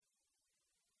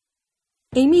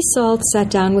Amy Salt sat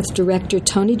down with director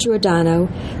Tony Giordano,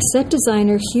 set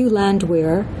designer Hugh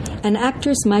Landwehr, and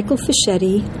actors Michael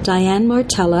Fischetti, Diane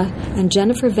Martella, and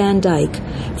Jennifer Van Dyke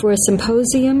for a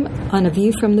symposium on A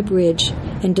View from the Bridge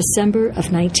in December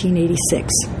of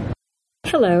 1986.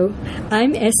 Hello,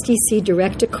 I'm SDC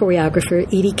Director Choreographer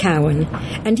Edie Cowan,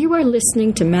 and you are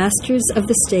listening to Masters of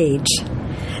the Stage.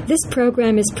 This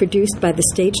program is produced by the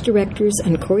Stage Directors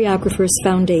and Choreographers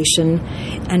Foundation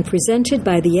and presented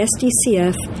by the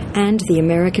SDCF and the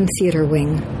American Theatre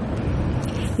Wing.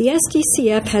 The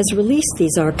SDCF has released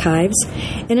these archives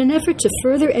in an effort to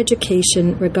further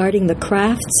education regarding the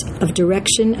crafts of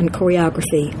direction and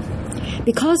choreography.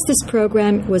 Because this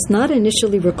program was not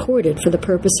initially recorded for the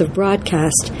purpose of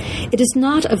broadcast, it is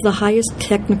not of the highest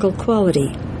technical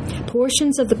quality.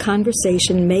 Portions of the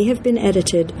conversation may have been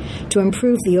edited to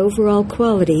improve the overall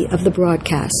quality of the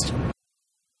broadcast.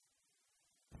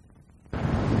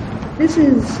 This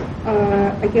is,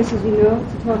 I guess as you know,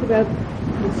 to talk about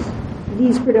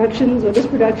these productions, or this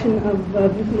production of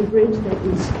View from the Bridge that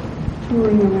is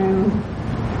touring around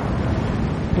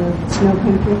the snow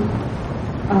country.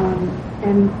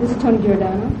 And this is Tony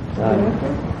Giordano,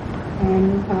 director,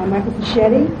 and Michael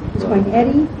Fischetti, who's playing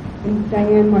Eddie, and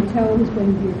Diane Martella, who's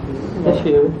playing Beatrice. That's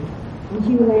Hugh. And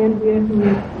Hugh Landwehr, who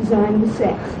designed the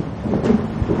set.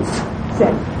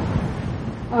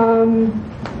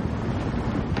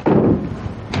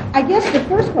 I guess the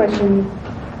first question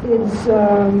is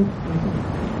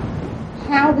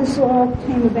how this all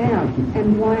came about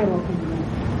and why it all came about.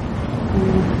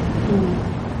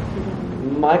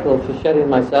 Michael Fischetti and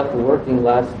myself were working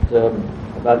about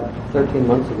 13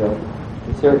 months ago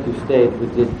in Syracuse Stage. We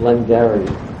did Glengarry,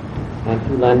 and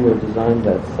Hugh Landwehr designed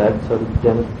that set. So did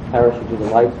Dennis Parrish, who did the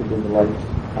lights, who did the lights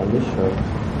on this show.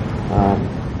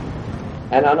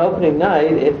 And on opening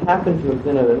night, it happened to have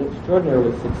been an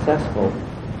extraordinarily successful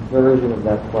version of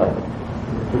that play.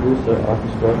 The producer,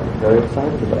 Arthur Stork, was very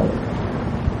excited about it.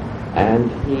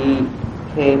 And he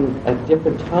came at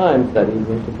different times that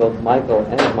evening to both Michael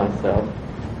and myself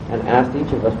and asked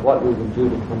each of us what we would do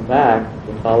to come back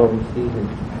the following season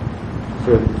to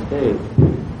Syracuse Stage.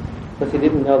 Because he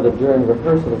didn't know that during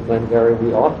rehearsal of Glengarry,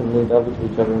 we often leaned over to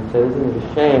each other and said, isn't it a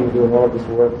shame doing all of this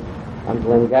work on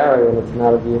Glengarry and it's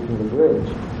not A View from the Bridge?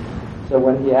 So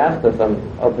when he asked us on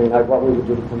opening night what we would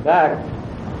do to come back,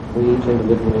 we each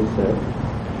individually said,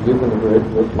 View from the Bridge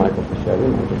with Michael Fischetti,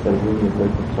 and Michael said, View from the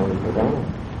Bridge with Tony Giordano.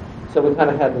 So we kind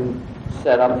of had them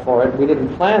set up for it. We didn't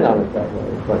plan on it that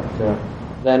way, but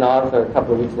then Arthur, a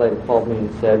couple of weeks later, called me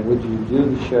and said, would you do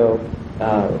the show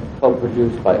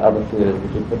co-produced by other theaters?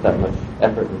 Would you put that much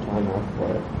effort and time out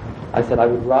for it? I said, I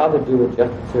would rather do it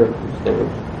just at Syracuse Stage,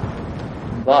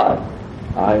 but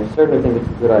I certainly think it's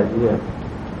a good idea to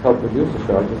co-produce a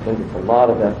show. I just think it's a lot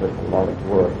of effort, a lot of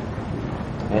work.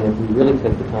 And if we really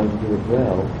take the time to do it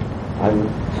well, I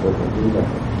would certainly do that.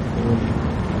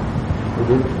 We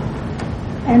did.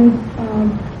 And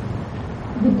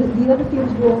the other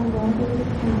theaters were all involved with it?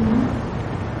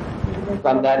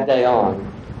 From that day on.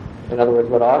 In other words,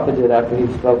 what Arthur did after he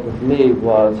spoke with me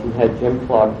was he had Jim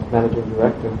Clark, his managing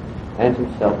director, and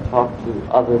himself talk to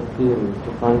other theaters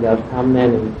to find out how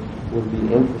many would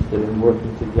be interested in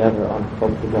working together on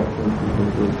co-productions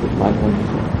with Michael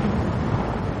Anderson.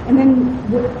 And then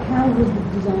how was the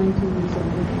design team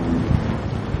assembled?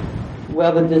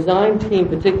 Well, the design team,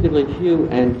 particularly Hugh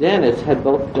and Dennis, had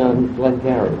both done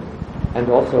Glengarry. And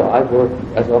also I worked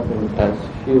as often as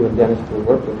Hugh and Dennis will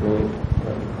work with me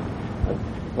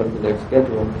according to their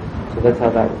schedule. So that's how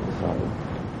that was decided.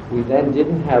 We then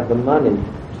didn't have the money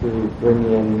to bring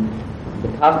in the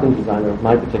costume designer of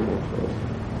my particular choice.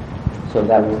 So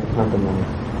that was the compromise.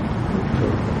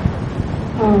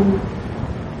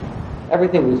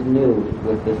 Everything was new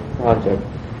with this project,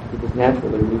 because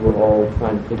naturally we were all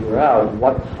trying to figure out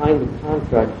what kind of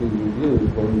contract do you use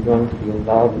when you're going to be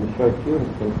involved in the show. Hugh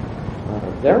has been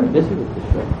very busy with the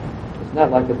show. It's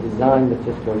not like a design that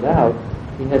just goes out.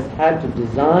 He has had to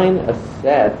design a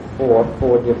set for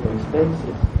 4 different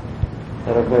spaces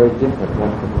that are very different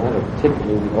one from another,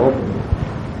 particularly the openings,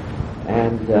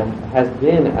 and has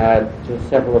been at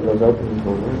several of those openings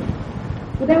already.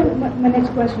 Well, that was my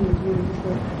next question is really just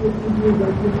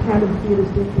how do the theaters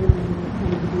differ and how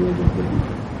do the theaters differ?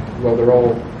 Well, they're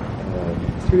all,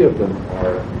 3 of them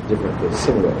are different but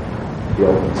similar. The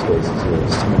opening space is very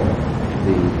small.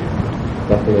 The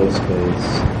Buffalo space,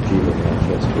 Geneva,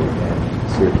 Manchester, and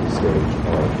Syracuse Stage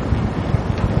are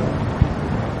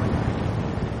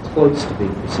close to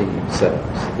being proscenium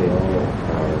setups. They all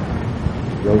are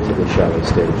relatively shallow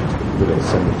stages with little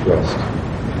semi-thrust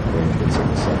arrangements in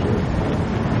the center.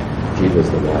 Geneva is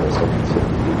the widest, open 50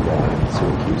 feet wide.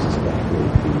 Syracuse is about 40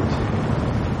 feet.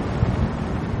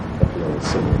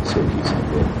 Syracuse and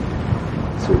Grid.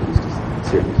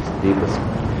 Syracuse Divas,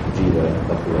 Jiva and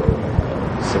Buffalo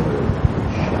are similar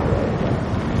shallow,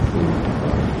 deep,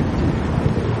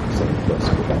 semi-plus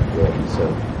without grid. So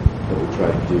what we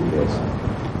tried to do was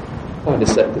find a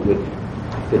set that would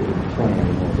fit in the plan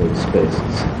in all those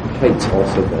spaces. Heights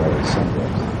also vary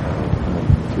somewhat among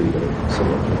the three that are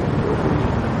similar to the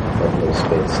Buffalo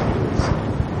space is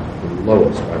the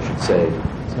lowest, or I should say.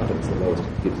 It's not that it's the lowest,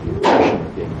 it gives the impression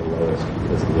of being the lowest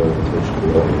because the orientation of the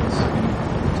audience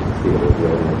to the theater, the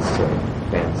audience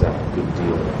fans out a good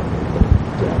deal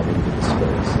down into the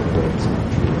space in ways in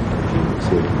the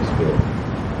Syracuse feel.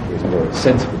 There's more a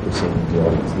sense of what we're seeing in the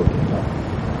audience looking up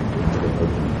into the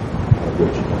open,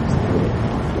 which comes the theater.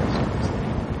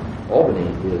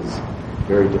 Albany is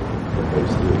very different from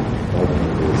those three.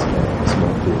 Albany is a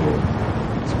small theater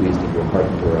squeezed into a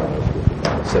parking garage with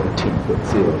about a 17-foot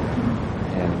ceiling.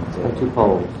 And two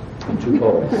poles.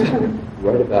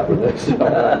 Right about where they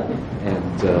start.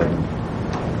 And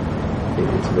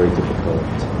it's very difficult.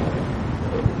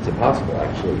 It's impossible,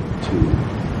 actually, to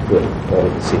put all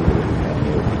of the scenery that we have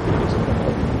here.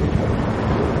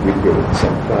 Recreate the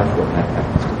same platform that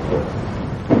happens to put.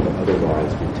 But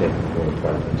otherwise, we've taken more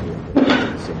environment to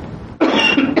the scene.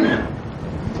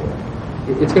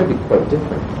 And it's going to be quite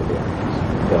different for the actors.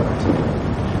 But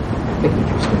I think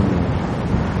interesting.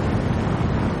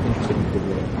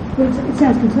 But it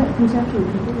sounds conceptually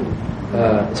completely.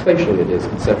 Spatially it is.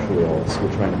 Conceptually,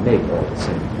 we're trying to make all the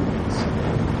same humans.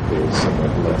 There's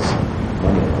somewhat less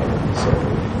money in it, so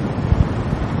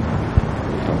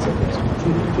the concept is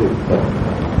cheaper too. But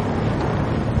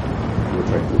we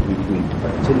are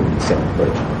continuing the same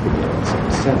approach to figure out some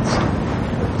sense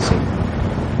of the scene.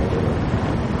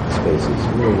 Spaces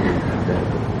really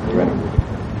correct.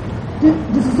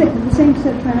 Does the same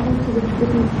set travel to the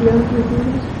other three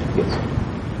theaters? Yes.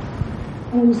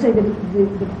 And when you say that the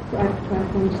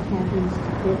platform just happens to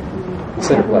fit, the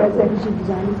center platform. That you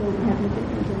designed it so it happens to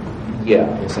fit? Yeah,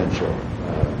 essentially.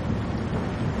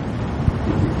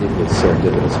 It was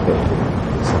serendipitous, but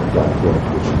the center platform,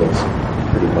 which looks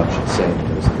pretty much the same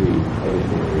in those three other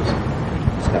theaters,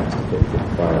 just happens to fit the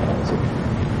firehousing,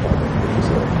 which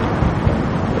is a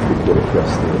good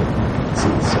across the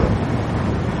seats.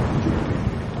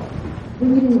 But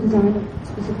you didn't design it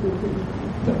specifically for you?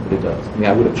 No, but it does. I mean,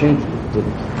 I would have changed it if it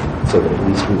didn't, so that at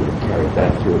least we would have carried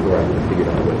that through, or I would have figured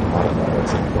out a way to modify it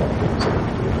some platform, so that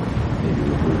we would maybe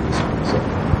remove this one. So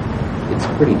it's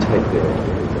pretty tight there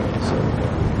already, though, so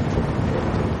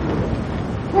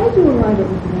how did you arrive at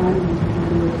the design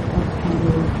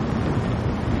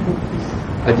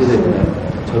I did it in a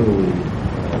totally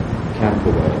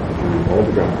mechanical way. I drew all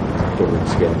the ground over the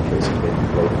scale in case it didn't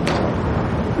float on top.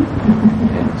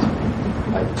 And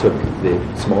I took the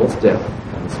smallest depth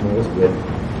and the smallest width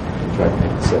and tried to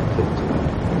make the set fit to that.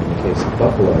 And in the case of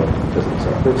Buffalo, because it was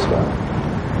our first stop,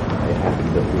 it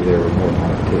happened that there were more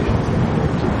modifications than there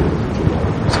were two theaters which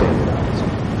allowed for standardized.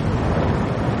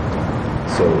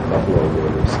 So Buffalo, there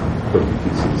were some quirky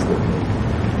pieces that made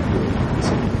the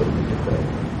same fitting into play.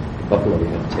 Buffalo, we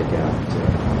had to take out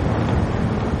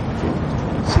 20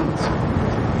 seats,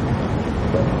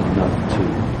 but enough to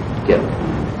get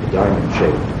the diamond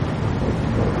shape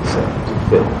set to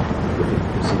fit within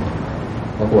the scene.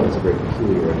 Buffalo is a very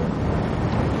peculiar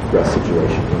thrust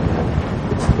situation in that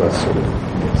its thrust sort of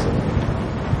makes a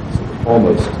sort of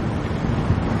almost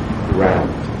round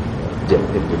dip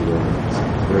into the audience.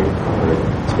 It's very hard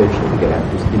spatially to get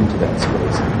actors into that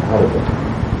space and out of it.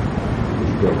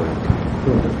 You go around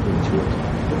into it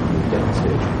and move down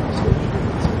stage from the stage.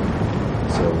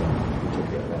 So we took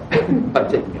care of that by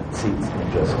taking out seats and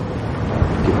just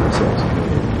giving ourselves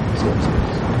space.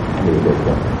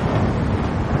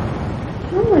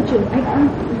 How much of,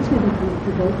 this may be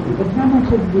for both of you, but how much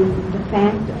of the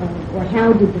fact of, or how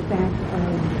did the fact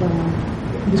of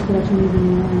this production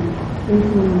moving on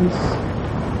influence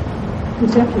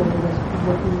conceptually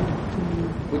what you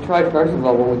We tried, first of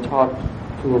all, when we talked,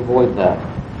 to avoid that.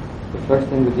 The first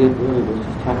thing we did really was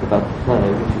just talk about the play,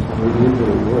 which is how we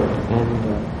usually work, and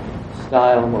the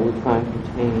style and what we try and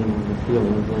contain and the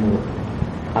feelings in it.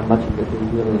 How much of it was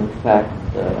really, in fact,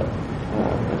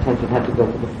 attention had to go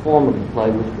to the form of the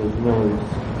play, which was Miller's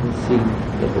conceit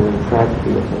that there was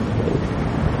tragedy at this stage,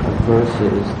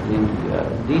 versus the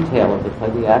detail of the play,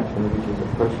 the action, which is a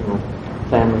personal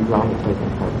family drama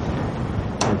taking place.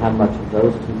 And how much of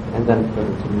those two, and then because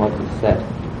it's a multi-set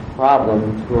problem,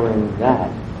 touring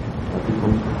that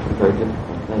becomes a very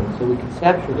difficult thing. So we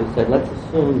conceptually said, let's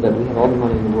assume that we have all the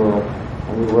money in the world,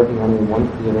 and we were working only in one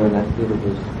theater, and that theater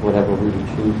was whatever we would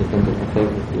choose to think is the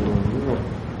favorite theater in the world.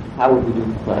 How would we do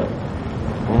the play?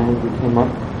 And we came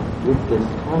up with this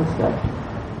concept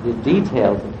the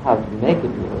details of how to make it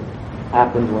work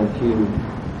happened when Hugh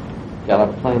got on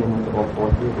a plane and went to all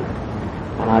 4 theaters.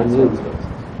 And I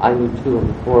knew 2 of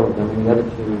the 4 of them, and the other 2,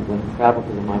 when he traveled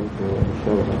to them, I was doing the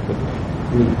shows I couldn't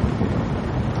meet.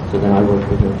 So then I worked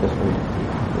with him just on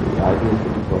the ideas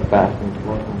that he brought back and to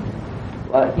work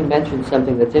on. He mentioned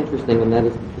something that's interesting, and that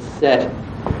is that the set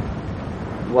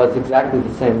was exactly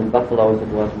the same in Buffalo as it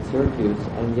was in Syracuse,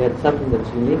 and yet something that's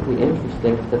uniquely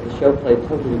interesting is that the show played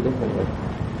totally differently.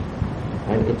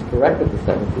 And it's correct that the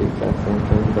set was the exact same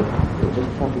thing, but we're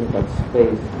just talking about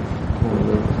space. It's kind of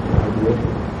an interesting idea.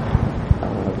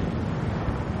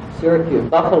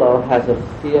 Buffalo has a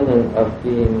feeling of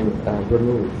being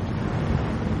removed.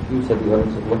 You said the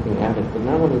audience is looking at it, but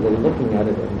not only are they looking at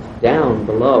it and it's down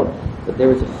below, but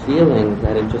there is a feeling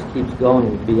that it just keeps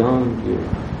going beyond you.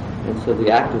 And so the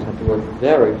actors have to work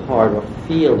very hard, or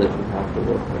feel that you have to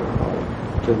work very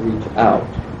hard to reach out.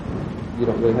 You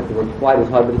don't really have to work quite as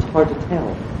hard, but it's hard to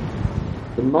tell.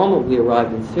 The moment we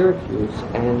arrived in Syracuse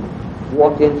and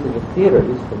walked into the theater, at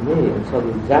least for me, and saw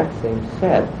the exact same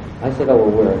set, I said, oh, well,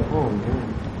 we're at home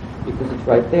now. Because it's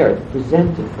right there. It's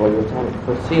presented for you. It's on a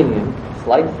proscenium. It's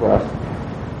light thrust.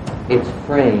 It's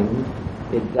framed.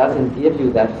 It doesn't give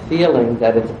you that feeling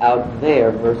that it's out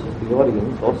there versus the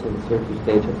audience. Also, the Syracuse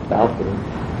stage has a balcony.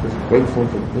 There's a great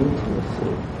sense of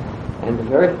intimacy. And the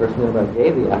very first note I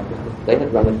gave the actors, because they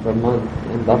had run it for a month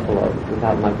in Buffalo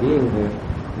without my being there,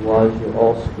 was you're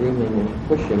all screaming and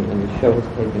pushing, and the show has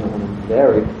taken on a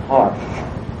very harsh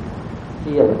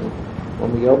feeling.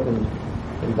 When we opened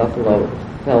in Buffalo, it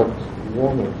felt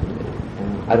warmer to me.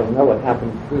 And I don't know what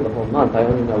happened through the whole month. I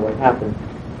only know what happened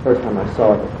the first time I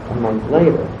saw it a month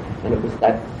later. And it was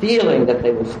that feeling that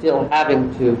they were still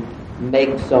having to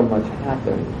make so much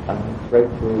happen, break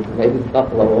through maybe the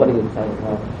Buffalo audience, I don't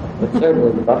know, but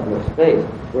certainly the Buffalo space.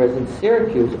 Whereas in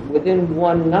Syracuse, within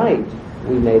one night,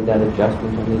 we made that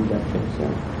adjustment on the exact same set.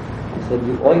 I said,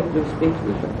 all you have to do is speak to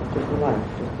each other. Just relax.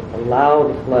 Just allow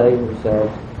the play and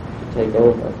yourselves to take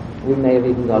over. We may have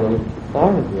even gone a little too far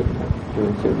into it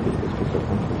during Syracuse because we're so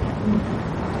comfortable.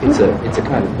 It's a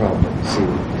kind of problem that you see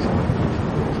with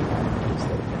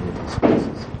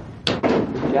spaces.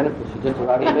 Jennifer, she just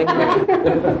arrived in England.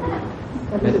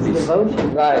 This is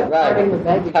devotion.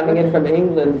 Right. Coming in from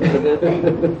England to this.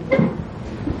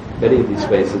 Many of these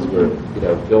spaces were,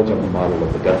 built on the model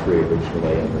of the Guthrie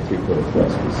originally, and the 3/4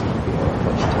 thrust was, a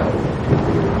much tighter and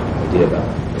clearer idea about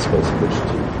a space in which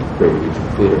to create a regional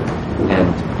theater.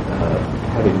 And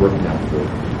having worked now for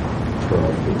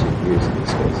 12, 15 years in these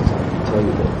spaces, I can tell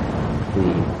you that the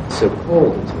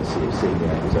so-called intimacy of seeing the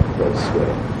actors up close,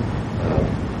 where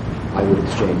I would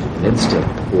exchange in an instant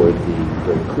for the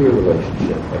very clear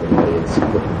relationship of an audience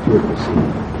looking through a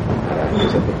proceeding at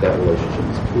actors. I think that relationship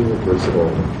is clear,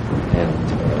 versatile, and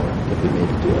can be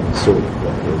made to do any sort of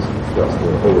what it is for us.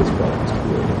 There are always problems to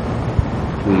deal with.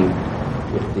 We,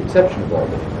 with the exception of all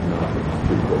that, are not in a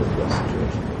 3/4 thrust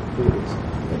situation where theaters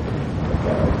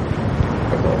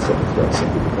I call it second thrust,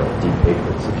 some people call it deep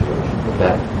paper situation, but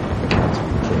that accounts for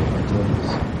the change in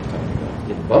terms.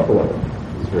 In Buffalo,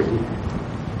 it's very deep.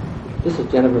 This is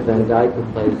Jennifer Van Dyke, who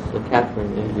plays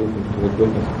Catherine in Youth and With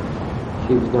Goodness.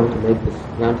 She was going to make this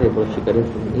roundtable if she got in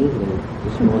from England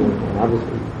this morning, and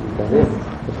obviously we got in.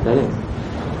 Just got in.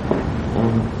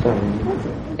 Sorry.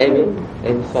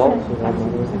 Amy Salt. I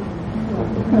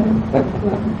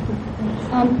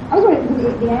was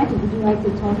wondering, the actors, would you like to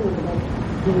talk a little bit about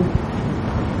the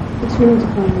experience of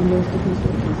playing in those different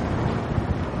stations?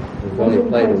 We've only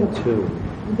played in 2.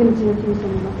 You've been to Syracuse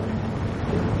and Buffalo?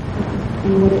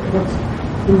 And what's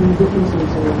the differences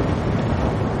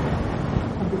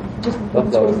just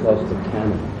Buffalo is close to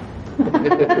Canada.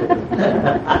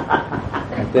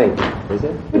 I think. Is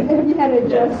it? Have you had to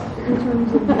adjust in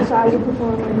terms of the size of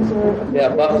performance or? Yeah,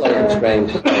 Buffalo is a strange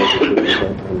stage.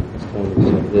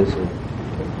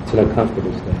 It's an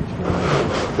uncomfortable stage.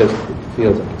 It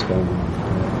feels like it's going on.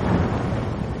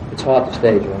 It's hard to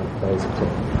stage around a place. It's a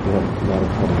lot of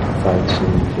fight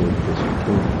scenes. You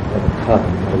have a cut,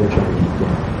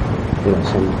 which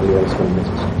somebody else going to miss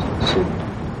a scene.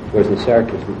 Whereas in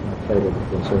Syracuse, we played it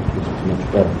before. Syracuse was much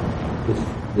better.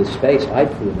 The space I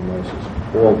feel immerses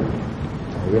all of me.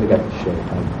 I really got the shape.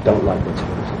 I don't like that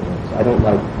space. I don't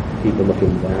like people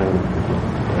looking down.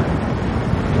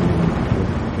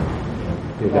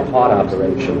 A heart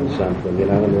operation or something, when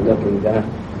they're looking down.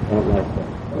 I don't like that.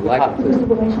 I like it. The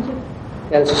relationship?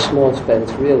 Yeah, it's a small space.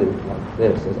 It's really like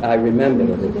this. I remember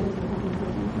it.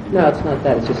 No, it's not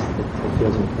that. It's just it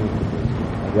feels uncomfortable.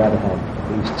 I'd rather have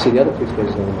at least. See, the other 2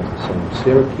 spaces are almost the same.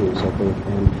 Syracuse, I think,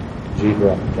 and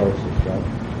Geneva are closest,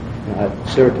 right?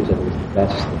 Syracuse, I think, is the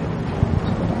best thing.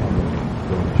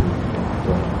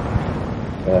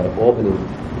 Albany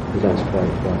presents quite a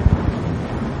play.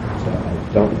 So I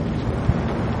don't know this play.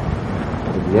 It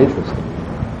would be interesting.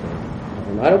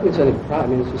 And I don't think there's any problem. I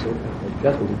mean, it's just an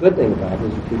adjustment. The good thing about it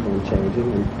is you keep on changing,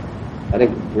 and I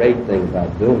think the great thing about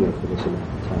doing it for this amount of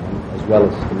time, as well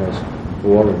as the most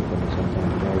boring thing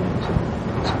sometimes I want to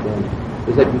explain,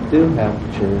 is that you do have the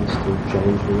chance to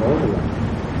change your role around.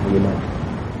 And you know,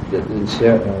 in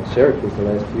Syracuse, the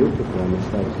last few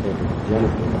performances, I was talking to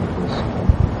Jennifer about this,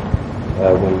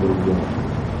 when we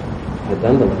had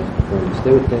done the last performance,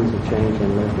 there were things that changed,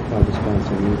 and we tried to find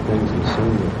some new things in the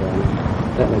scenery.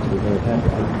 That makes me very happy.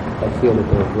 I feel that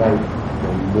they're right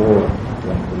or more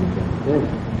right than they've ever been.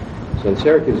 So in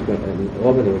Syracuse,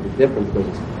 Albany will be different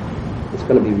because it's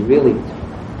going to be really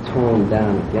toned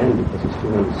down again because it's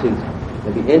 200 seats.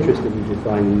 I'd be interested if you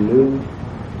find new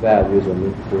values or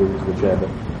new crews, whichever.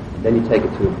 Then you take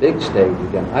it to a big stage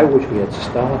again. I wish we had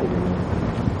started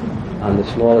on the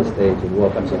smaller stage and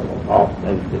walk up something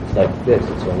and it's like this.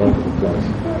 It's all over the place.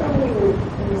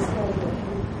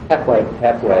 Halfway.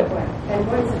 And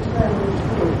what is the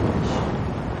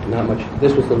time? Not much.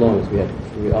 This was the longest. We had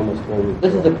almost 4 weeks.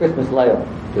 This is the Christmas layout.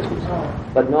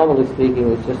 But normally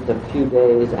speaking, it's just a few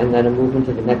days and then a movement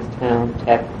to the next town,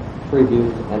 tech,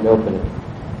 previews, and opening.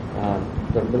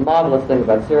 The marvelous thing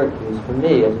about Syracuse, for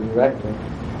me as a director,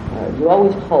 you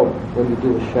always hope when you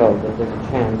do a show that there's a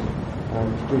chance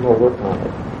to do more work on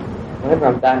it. Whenever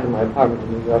I'm back in my apartment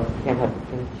in New York, I can't help but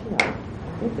think, I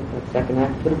think that second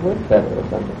act could have worked better or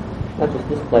something. Not just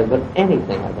this play, but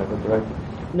anything I've ever directed.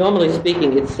 Normally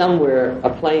speaking, it's somewhere a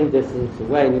plane distance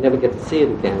away and you never get to see it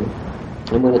again.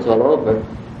 And when it's all over,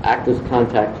 actors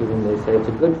contact you and they say, it's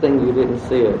a good thing you didn't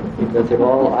see it because it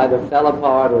all either fell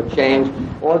apart or changed,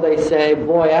 or they say,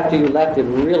 boy, after you left, it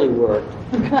really worked.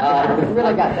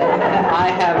 Really got that. I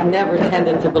have never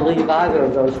tended to believe either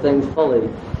of those things fully.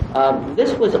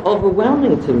 This was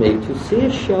overwhelming to me to see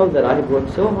a show that I had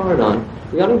worked so hard on.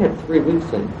 We only had 3 weeks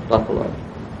in Buffalo,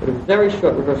 but a very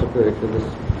short rehearsal period for this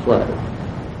play.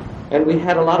 And we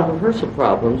had a lot of rehearsal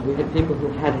problems. We had people who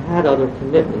had other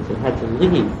commitments and had to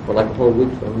leave for like a whole week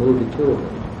for a movie, 2 of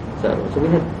them, etc. So we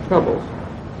had troubles.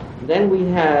 Then we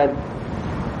had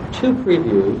 2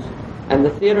 previews, and the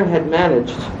theater had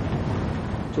managed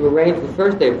to arrange the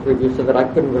first day of preview so that I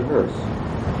couldn't rehearse.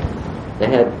 They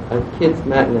had a kids'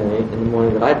 matinee in the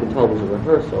morning that I'd been told was a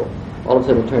rehearsal. All of a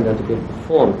sudden it turned out to be a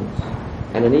performance,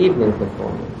 and an evening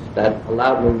performance that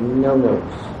allowed me no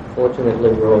notes. Fortunately,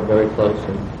 we were all very close,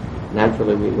 and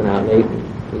naturally we went out and ate, and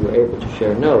we were able to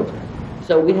share notes.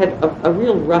 So we had a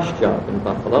real rush job in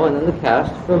Buffalo, and then the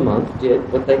cast for a month did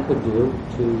what they could do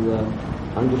to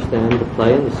understand the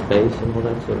play and the space and all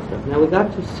that sort of stuff. Now we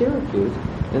got to Syracuse,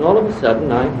 and all of a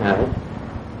sudden I had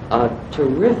a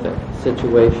terrific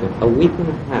situation, a week and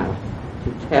a half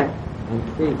to tech and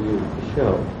preview the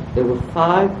show. There were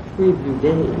 5 preview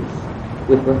days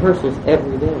with rehearsals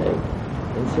every day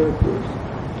in Syracuse.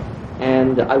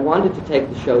 And I wanted to take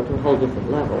the show to a whole different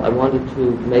level. I wanted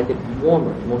to make it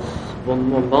warmer, more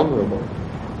vulnerable.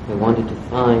 I wanted to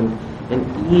find an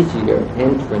easier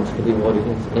entrance for the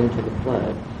audience into the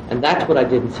play. And that's what I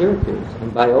did in Syracuse.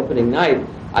 And by opening night,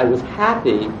 I was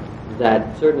happy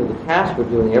that certainly the cast were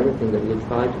doing everything that we had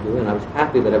tried to do, and I was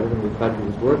happy that everything we tried to do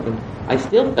was working. I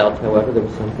still felt, however, there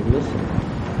was something missing.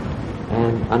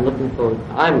 And I'm looking forward.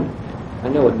 I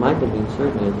know what Michael means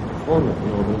certainly as a performer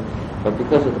in Albany, but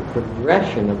because of the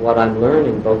progression of what I'm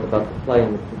learning both about the play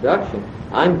and the production,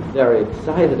 I'm very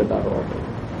excited about Albany,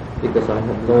 because I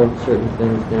have learned certain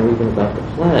things now even about the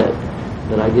play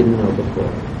that I didn't know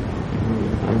before.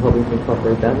 I'm hoping to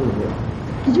incorporate that in here.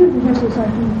 Did you have rehearsals for the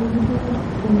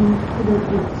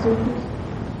Syracuse?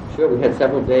 Sure, we had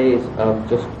several days of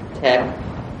just tech,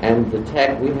 and the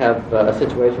tech, we have a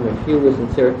situation where Hugh was in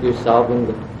Syracuse solving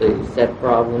the set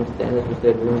problems, Dennis was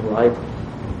there doing lights,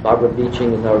 Barbara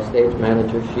Beeching is our stage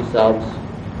manager. She solves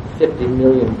 50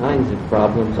 million kinds of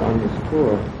problems on this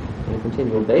tour on a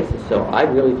continual basis, so I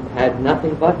really had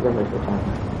nothing but rehearsal time.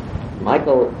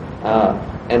 Michael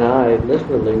and I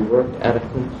literally worked at a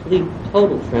complete,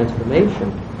 total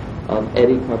transformation of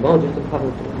Eddie Carbone just a couple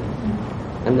of days.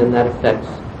 And then that affects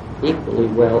equally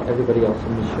well everybody else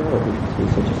in the show because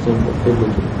he's such a simple figure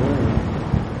to play.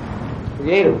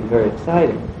 Creatively very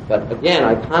exciting, but again,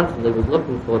 I constantly was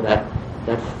looking for that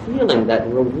feeling, that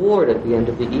reward at the end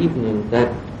of the evening, that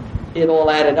it all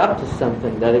added up to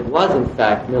something, that it was in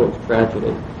fact Miller's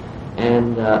tragedy.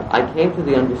 And I came to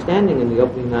the understanding in the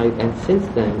opening night and since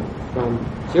then from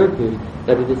Syracuse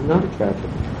that it is not a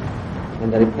tragedy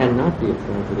and that it cannot be a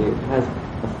tragedy. It has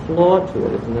a flaw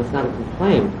to it, and that's not a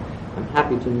complaint. I'm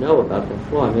happy to know about that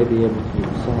flaw. I may be able to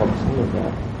solve some of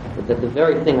that. but that the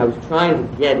very thing I was trying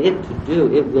to get it to do,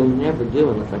 it will never do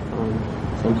unless I find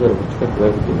some sort of a trick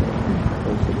way to do it.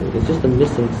 Basically. It's just a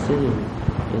missing scene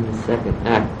in the second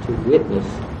act to witness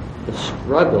the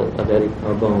struggle of Eddie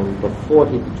Carbone before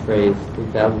he betrays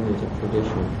 3,000 years of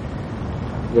tradition.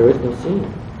 There is no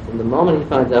scene. From the moment he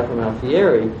finds out from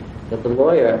Alfieri that the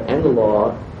lawyer and the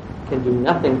law can do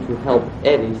nothing to help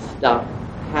Eddie stop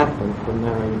Catherine from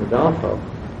marrying Rodolfo,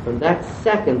 from that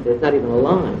second there's not even a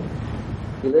line.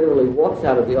 He literally walks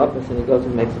out of the office and he goes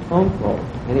and makes a phone call,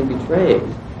 and he betrays.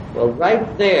 Well,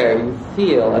 right there you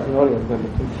feel, as an audience member,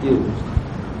 confused.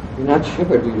 You're not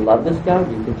sure. Do you love this guy?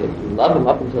 Do you think that you love him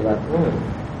up until that point?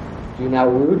 Do you now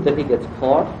root that he gets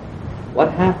caught? What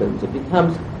happens? It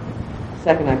becomes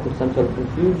second act of some sort of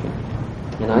confusion.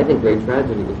 And I think Great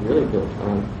Tragedy is really built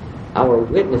on our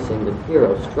witnessing the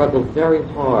hero struggle very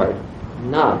hard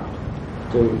not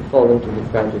to fall into the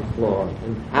tragic flaw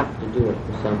and have to do it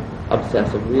for some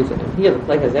obsessive reason. And here the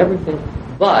play has everything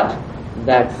but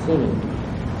that scene.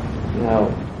 Now,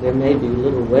 there may be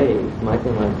little ways,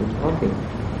 Michael and I have been talking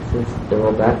since they're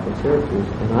all back from Syracuse,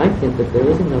 and I think that there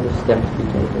is another step to be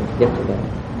taken to get to that.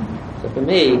 So for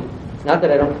me, it's not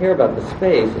that I don't care about the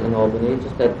space in Albany, it's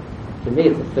just that to me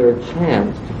it's a third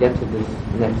chance to get to this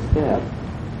next step.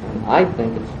 And I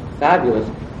think it's fabulous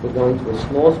we're going to a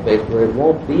small space where it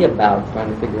won't be about trying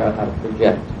to figure out how to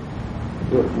project.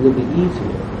 It will be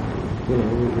easier. You know,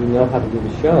 we know how to do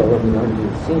the show and we know how to do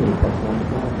the scene. That's not the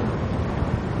problem.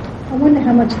 I wonder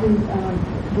how much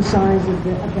the size of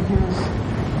the house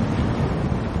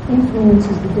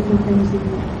influences the different things that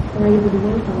you are able to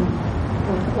work on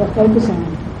or focus on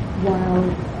while,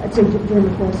 I'd say, during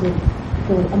the course of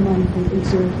a month in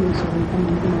Syracuse or a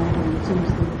month in Akron. It seems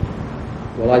to.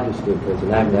 Well, I just do, as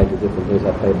an actor, I do different things.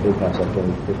 I play a big house, I've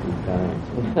done 50 times.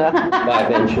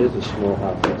 5 inches, a small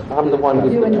house. I'm the one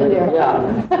who's doing it there.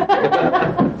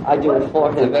 Yeah. I do it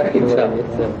for him. Very It's tough.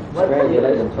 very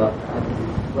good.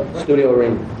 Studio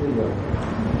arena.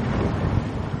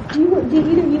 Do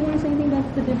either of you want to say anything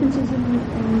about the differences in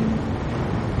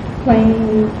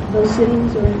playing those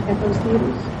sittings or at those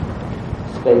theaters?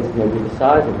 Space, maybe the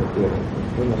size of the theater.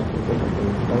 There must be different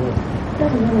things.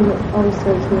 Doesn't really always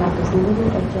throw me off. There's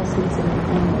little adjustments in the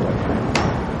camera work.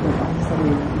 All of a sudden,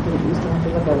 you didn't used to have to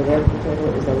look over there, the table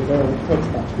is over there, and it takes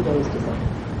about 2 days to say,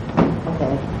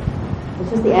 okay. It's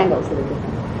just the angles that are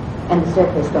different. And the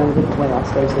staircase going a different way off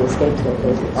stage, the escape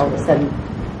staircase, all of a sudden,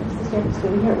 what's the staircase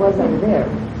doing here? It was over there.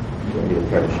 You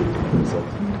try to shoot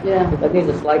themselves. Yeah. That needs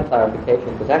a slight clarification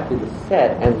because actually the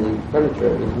set and the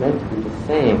furniture is meant to be the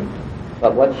same.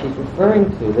 But what she's referring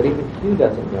to, that even Hugh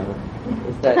doesn't know,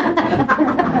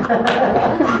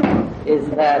 is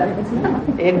that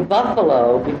in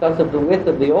Buffalo, because of the width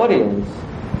of the audience,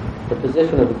 the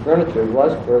position of the furniture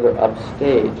was further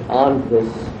upstage on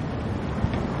this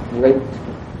great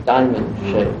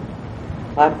diamond-shaped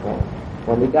platform.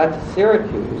 When we got to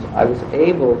Syracuse, I was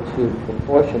able to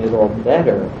proportion it all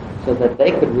better so that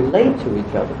they could relate to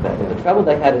each other better. The trouble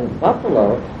they had in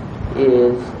Buffalo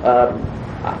is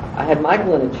I had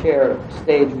Michael in a chair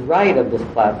stage right of this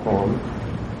platform,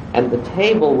 and the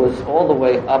table was all the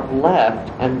way up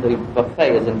left, and the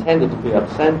buffet is intended to be up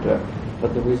center.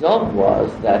 But the result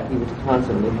was that he was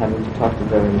constantly having to talk to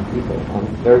varying people on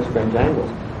very strange angles.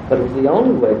 But it was the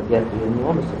only way to get the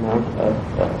enormous amount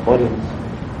of audience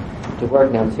to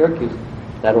work. Now in Syracuse,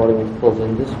 that audience pulls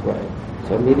in this way,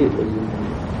 so immediately you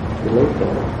can relate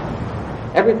better.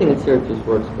 Everything in Syracuse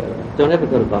works better. Don't ever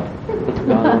go to Buffalo. It's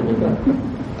gone.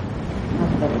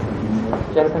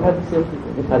 Jennifer, how did Syracuse?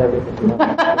 You've had everything.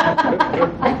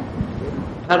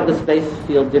 How did the spaces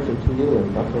feel different to you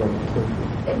in Buffalo?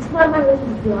 It's one of my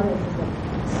reasons to be honest is like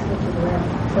switching around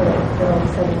so that all of a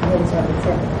sudden when so it's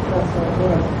set also, you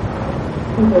know,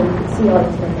 people you can see all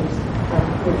these members like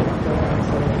moving up around,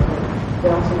 so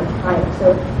they're also much higher. So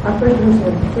our first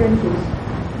mission in Syracuse,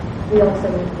 we all of a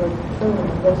sudden were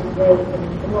filming versus way and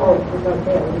the wall was right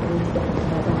there, we didn't need to get into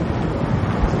that one.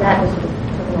 So that was sort of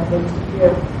something like they used to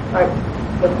hear part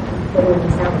what it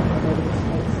would sound like in the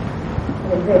space. And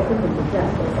then very quickly we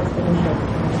adjust, but that's the initial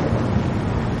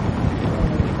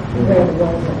where the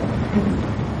walls are.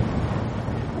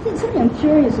 I think something I'm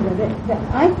curious about that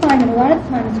I find that a lot of the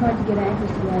time it's hard to get actors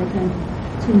to go out of town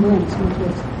 2 months, much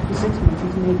less for 6 months,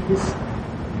 and to make this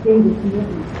big a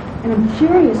commitment. And I'm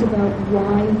curious about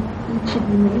why each of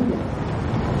you made it.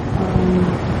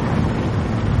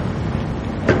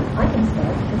 I can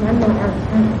start, because I'm not out of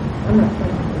town. I'm not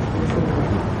trying to do this.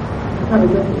 I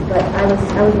probably will be, but I was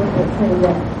working at Penny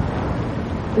West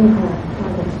in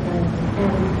Congress time,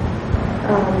 and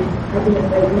I did it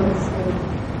for 8 months, and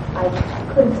I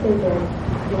couldn't stay there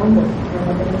longer, and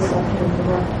I've been this option for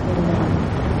that, and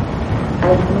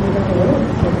I don't know the words,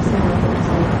 so the sound is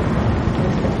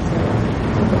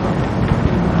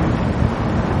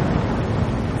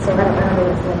so I don't know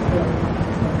what's like here.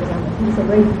 He said,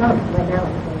 where are you from? Right now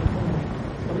I'm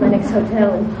from Lennox Hotel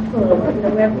in Buffalo, or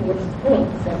wherever you think.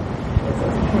 So it's a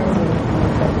transient.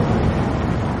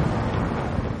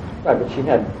 Right, but she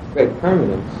had great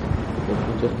permanence because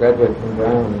she just graduated from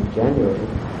Brown in January.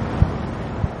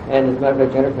 And as a matter of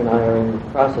fact, Jennifer and I are in the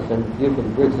process, and View for the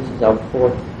Bridge, this is our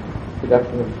fourth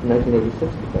production of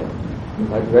 1986 today.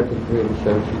 I directed 3 of the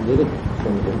shows she did at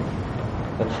Trinity.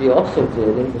 But she also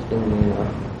did, interestingly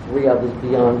enough, 3 others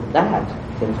beyond that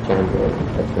since January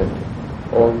at Trinity.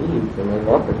 All leads, and they've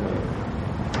offered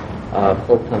her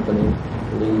full company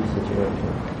lead situation.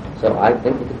 So I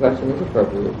think that the question is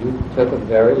appropriate. You took a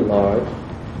very large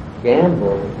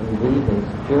gamble in leaving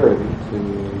security to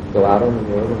go out on the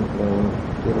road and learn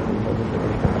theater from public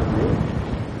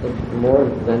more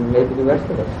than maybe the rest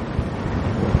of us.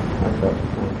 I thought.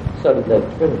 So did that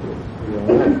Trinity.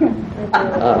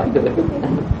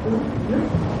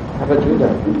 How about you,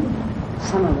 Don?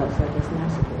 Some of us are just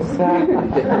masochists.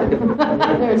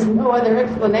 There's no other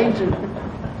explanation.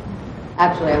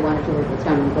 Actually, I wanted to work with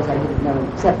Tony because I didn't know him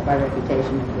except by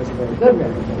reputation, and it was a very good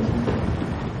reputation.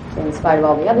 So in spite of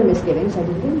all the other misgivings, I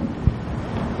did it.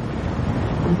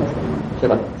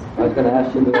 Should I was going to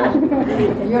ask you to ask.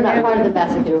 You're not part of the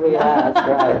masochist. Do we ask,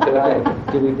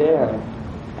 right? Do we dare?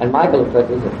 And Michael, of course,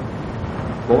 isn't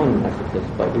born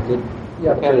masochist, but we did.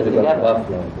 Yeah, but it was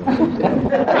Buffalo.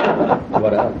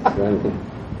 What else?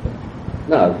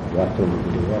 No, the opportunity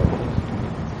to do well.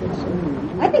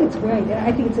 I think it's great.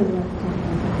 I think it's a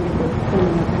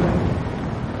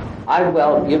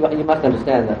you must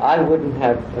understand that I wouldn't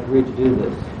have agreed to do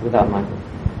this without Michael.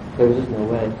 There was just no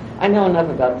way. I know enough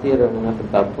about theater and enough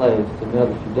about plays to know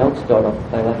that you don't start off a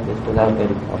play like this without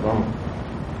Eddie Carbone.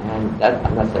 And that,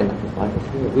 I'm not saying that because Michael's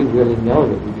here. We really know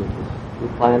that we did this. We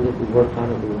planned it, we worked on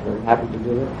it, we were very happy to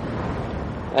do it.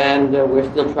 And we're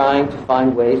still trying to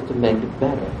find ways to make it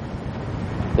better,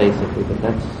 basically.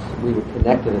 But we were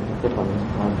connected at the tip on this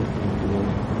project.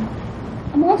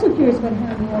 I'm also curious about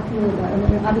how you all feel about it. I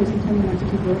mean, obviously, Tony wants to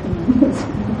keep working on this.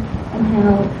 And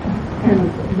how, I don't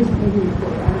know, this maybe, I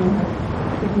don't know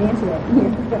how you can answer that here,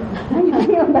 but how do you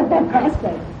feel about that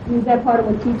aspect? I mean, is that part of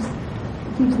what keeps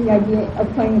the idea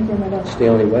of playing a film at all? It's the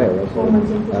only way, or else 4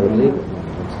 months into I would leave it.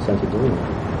 What's the sense of doing it?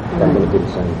 I'm going to do the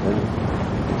same thing.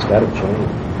 It's got to change.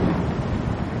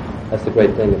 That's the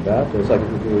great thing about it. It's like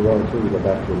if you do a role too, you go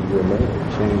back to a year later,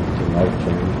 it changes, your life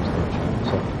changes, things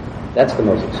change. So that's the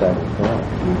most exciting part.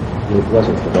 And if it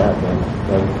wasn't for that, then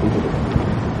people would.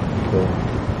 So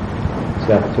it's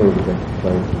the opportunity to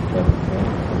play and play and play.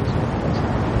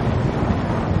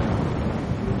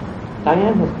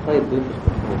 Diane has played Blutus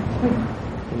before.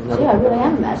 Yeah, I really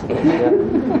am a masochist.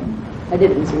 Yeah. I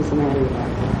did it in Cincinnati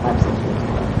about 5-6 years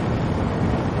ago.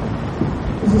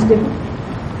 Is this different?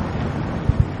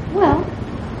 Well,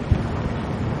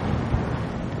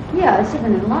 yeah, it's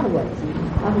different in a lot of ways. I mean,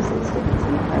 obviously, it's different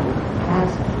in the part of the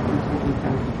cast and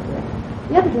trying to direct.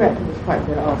 The other director was quite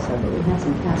good also, but we had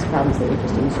some cast problems that were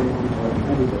just insurmountable.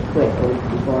 Maybe they quit a week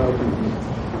before opening.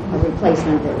 A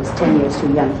replacement that was 10 years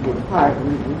too young to do the part, and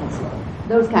we had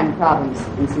those kind of problems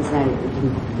in Cincinnati that we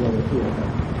didn't deal with here.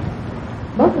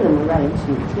 Both of them were rather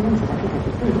interesting experiences. I think I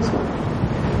prefer this one.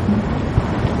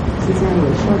 Cincinnati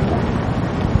was short though.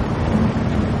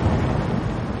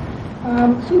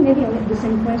 Maybe I'll have the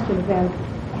same question about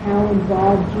how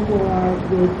involved you are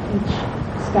with each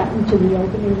of the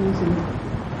openings and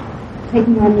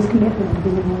taking on this commitment of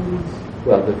doing all these.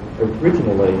 Well,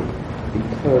 originally,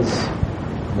 because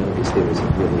none of these theaters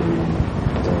have really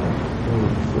done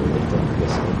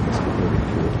this,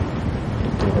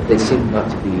 they seem not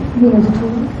to be. You mean as a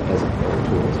tool? As a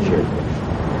tool, as a shared tool.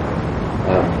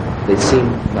 They seem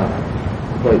not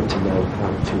quite to know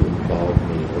how to involve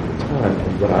me over time,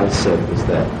 and what I said was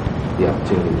that the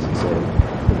opportunity was to say,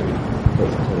 which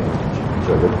I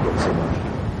worked with so much,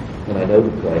 and I know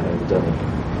the play, and I've done a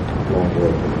long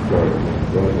work in Florida and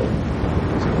Broadway,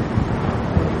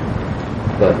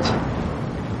 but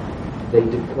they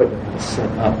didn't quite know how to set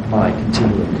up my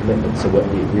continuing commitment, so what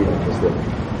we agreed on was that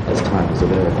as time was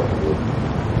available, I would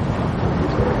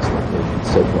use their exploitation.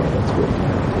 So far, that's worked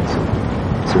out.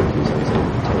 Syracuse has a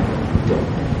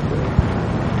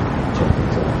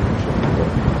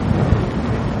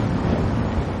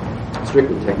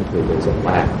strictly technically, there's a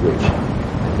lack which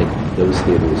I think those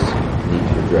theaters need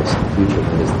to address in the future, and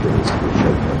that is the theaters to be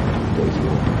showed goes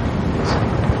with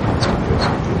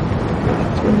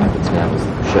what happens now is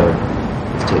that the show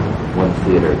is taking one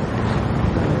theater,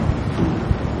 the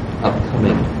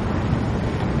upcoming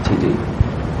TD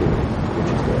theater,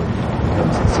 which is good.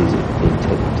 Comes and sees it being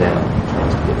taken down,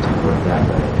 tries to get to work that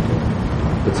way,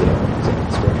 and puts it on his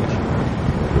own stage.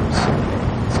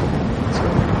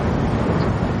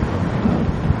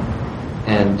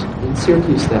 And in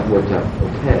Syracuse, that worked out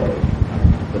okay,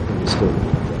 but then we still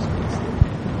made adjustments to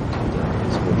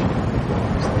his original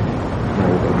drawings. Now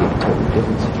we're going to be in a totally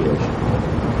different situation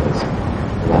because a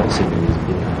lot of scenery is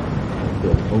being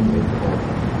built only for art.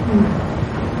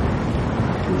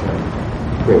 We try to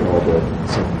create all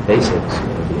some basics,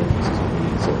 the entrances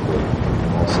and and so forth,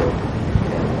 and also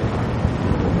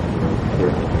other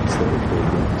elements that are pretty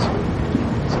good. So,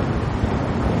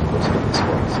 of course, the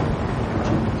spots.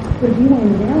 But if you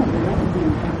wanted to know, that would be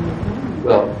fine.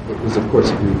 Well, it was, of course,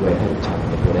 agreed way ahead of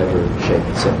time that whatever shape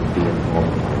and set would be in all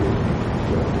of my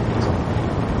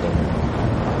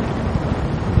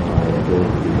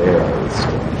ability to be there, I was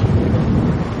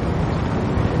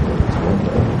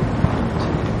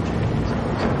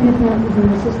And if not within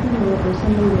the system, or if there's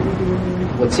somebody that would be able to...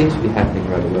 What seems to be happening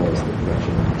right away is the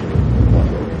production manager of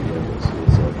Buffalo Radio is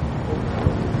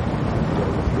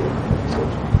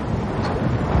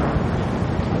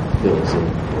fills in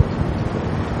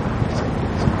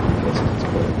because it's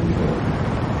part of the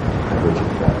average of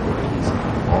that where he's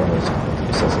almost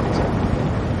obsessive as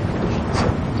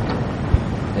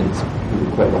and we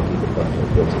were quite lucky that Buffalo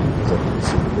built it because I didn't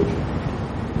see the vision,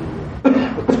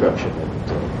 the construction and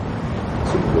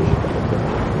supervision of the project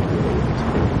were really able to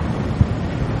do.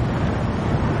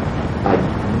 I'm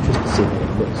interested to see how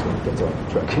it looks when it gets off the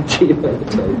truck in Chiba, to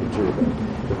tell you the truth.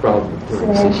 The problem with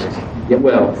touring scenery. Yeah,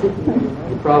 well,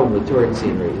 the problem with touring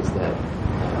scenery is that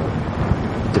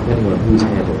depending on who's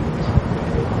handling it,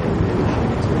 they really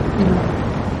should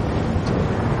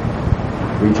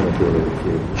regional theater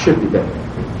should be better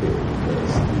than theater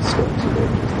because these stories are there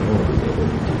because they want to be able to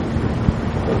do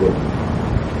a good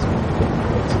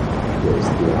whereas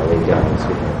the LA guys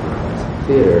who have the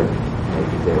theater may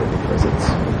be there because it's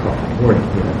o'clock in the morning,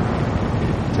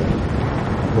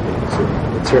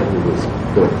 it certainly was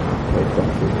good, quite fun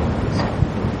for me.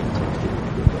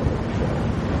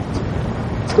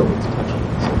 Still needs touching.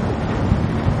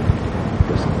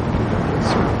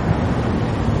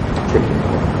 Tricky.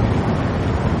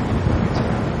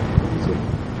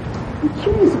 I'm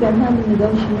curious about how the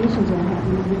negotiations are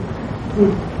happening.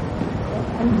 Did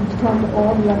you talk to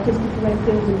all the artistic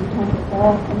directors, and you talk to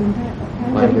all, how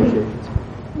My negotiations.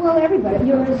 Well, everybody,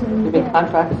 yours and... You mean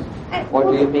contracts? Or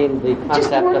do you mean the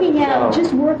concept of the show?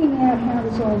 Just working out how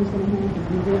this all was going to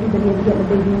happen. Did everybody ever get in a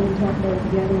big room and talk about it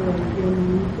together? Or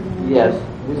Yes,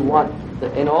 we want,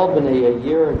 in Albany a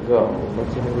year ago,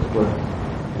 let's see how this works.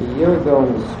 A year ago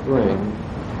in the spring,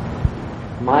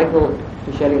 Michael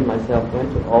Fischetti and myself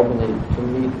went to Albany to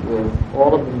meet with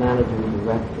all of the managing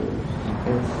directors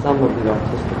and some of the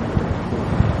artistic directors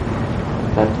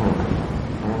at that time.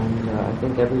 And I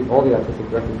think all the artistic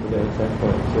directors were there except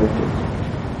for Syracuse.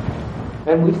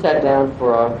 And we sat down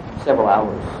for several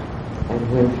hours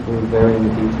and went through varying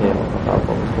detail about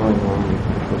what was going on and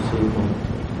proceed on.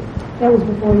 that was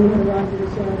before you had arrived at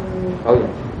this area? Oh, yeah.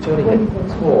 Tony had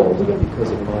called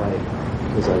because I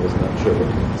was not sure what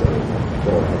he was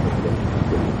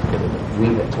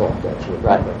we had talked actually.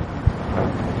 Right. But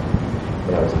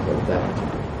I was involved that.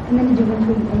 And then did you went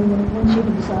through, once you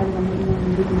had decided on what you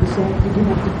wanted to do, did you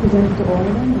have to present it to all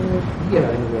of them? Or? Yeah,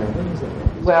 when was that?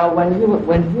 Well, when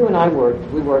Hugh and I worked,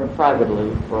 we worked privately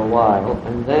for a while,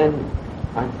 and then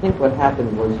I think what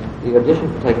happened was the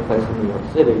auditions were taking place in New York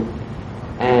City,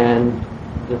 and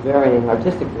the varying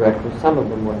artistic directors, some or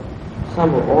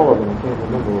all of them, I can't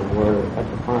remember, were at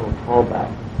the final callback.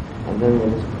 And then there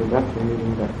was a production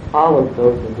meeting that followed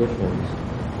those auditions,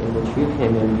 in which Hugh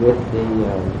came in with the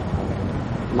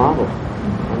model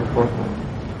on the forefront.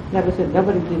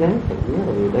 Nobody did anything,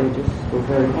 really. They just were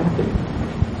very happy.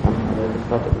 Somehow they just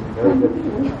felt it was very good.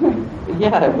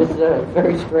 Yeah, it was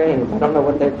very strange. I don't know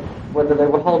whether they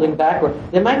were holding back, or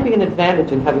there might be an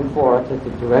advantage in having 4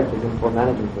 artistic directors and 4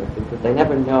 managing directors, but they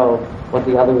never know what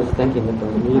the other is thinking at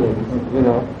those meetings,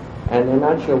 and they're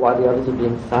not sure why the others are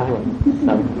being silent.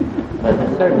 So, but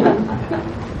certainly.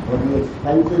 Are the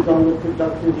expenses on the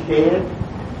production shared?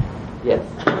 Yes.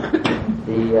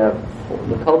 The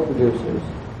co-producers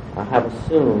have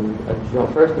assumed,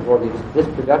 first of all, this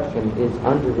production is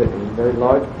underwritten in very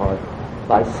large part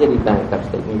by Citibank,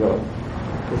 upstate New York.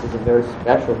 This is a very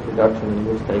special production in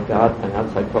which they got an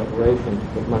outside corporation to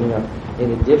put money up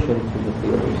in addition to the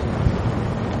theaters.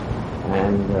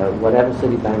 And whatever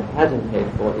Citibank hasn't paid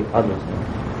for, the others have.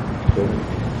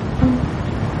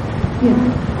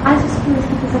 I was just curious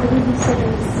because I believe you said it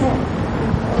was set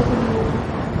actually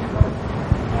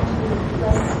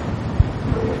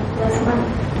less money.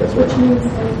 That's which right. means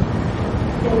that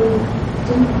they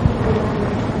didn't go down the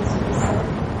entrance to the site?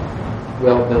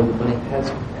 Well, no, the money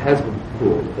has been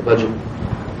pooled. The budget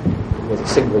was a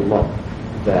single lump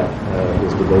that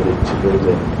was devoted to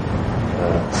building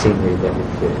scenery that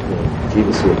would fit in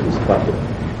Jiva Sirtis bucket.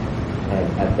 And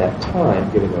at that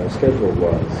time, given what our schedule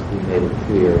was, we made it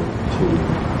clear to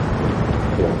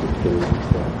collective producers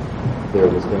that there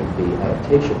was going to be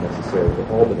adaptation necessary for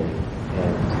Albany,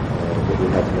 and that we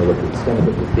had to know what the extent of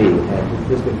it would be. And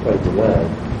there's been quite a delay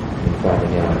in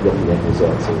finding out what the end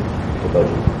results of the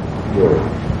budget were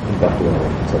in Buffalo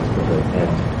and subsequently, and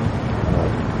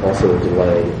also a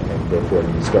delay, and therefore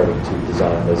in starting to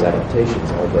design those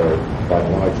adaptations, although by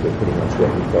and large they're pretty much what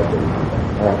we thought they would be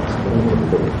by August, but only a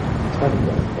little time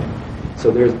ago. So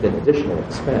there's been additional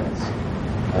expense.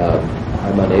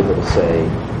 I'm unable to say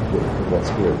from what's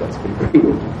here that's been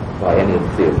agreed by any of the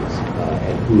theaters,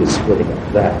 and who is splitting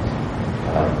up that.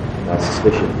 My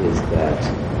suspicion is that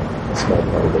a small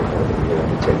part of it will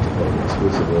undertake to play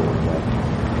exclusively, and that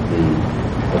the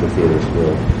other theaters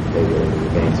will pay the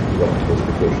remains of what those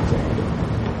proportions are.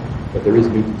 But there is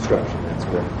new construction, that's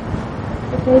correct.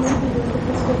 But basically, the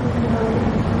difference between the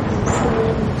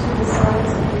to the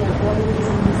sides of the audience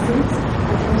and the seats,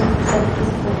 in terms of percentages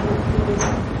of what theaters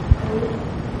paid for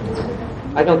this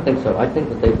production? I don't think so. I think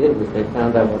what they did was they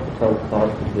found out what the total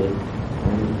cost would be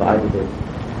and divided it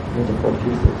into 4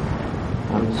 pieces.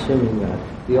 I'm assuming that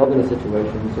the Albany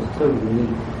situation is just so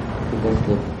unique because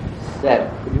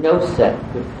no set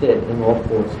could fit in all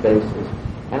 4 spaces.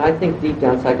 And I think deep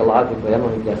down psychologically, I'm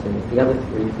only guessing, that the other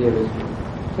 3 theaters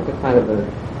took a kind of an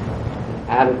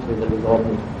attitude that was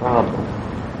Albany's problem.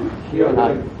 Hugh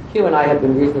and I have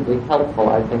been reasonably helpful,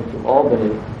 I think, to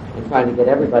Albany in trying to get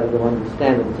everybody to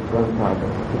understand that it's a joint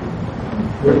problem.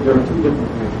 There are 2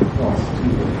 different kinds of costs to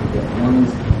it. One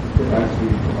is to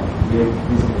actually create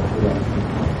physical production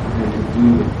and to do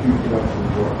the pre-production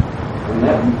work. And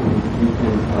that you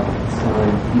can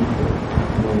assign people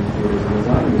among the theaters. And as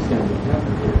I understand what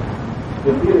happened here,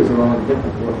 the theaters are all in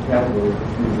different work categories,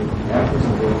 which means that the actors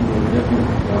are working in different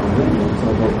minimums,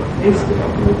 although the pay scale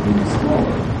will be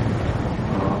smaller.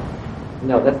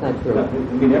 No, that's not true. I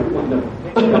mean, everyone, the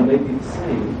pay scale may be the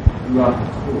same throughout the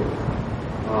tour.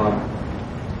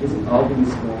 Isn't Albany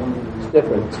smaller? It's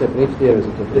different. Each theater is a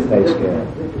different pay scale.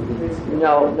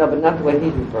 No, but not the way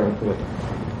he's referring to it.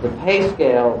 The pay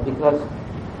scale, because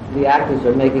the actors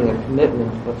are making a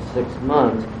commitment for 6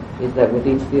 months, is that with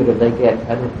each theater they get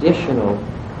an additional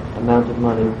amount of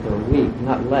money per week,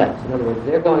 not less. In other words,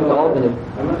 they're going to Albany.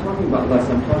 I'm not talking about less,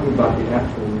 I'm talking about the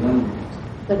actual minimum.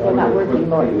 But they're not working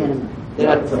more at minimum.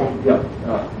 They're not saying.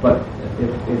 But if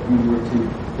you were to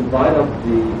divide up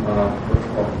the what's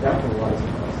called capitalized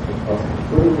costs, the cost of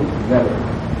putting it together,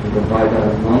 and divide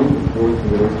that among the 4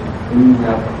 theaters, then you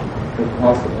have the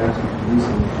cost of actually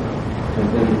producing the show, and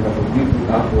then you have the weekly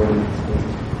operating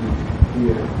expenses for each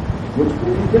theater, which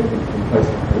will be different from place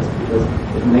to place because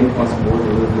it may cost more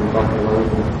to live in Buffalo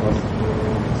than it costs to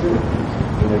live in Syracuse.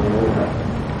 You never know that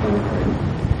kind of thing.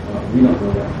 We don't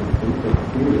know that kind of thing, but the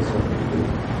theaters certainly do.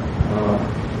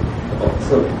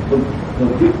 So the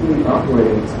weekly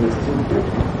operating expenses are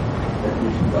different at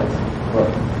each place. But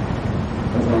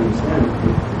as I understand it,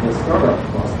 the startup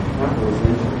cost, the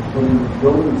capitalization,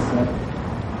 building the set,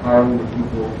 hiring the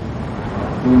people,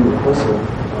 doing the rehearsal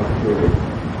period,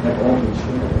 have all been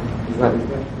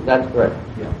shared. That's correct.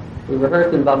 Yeah. We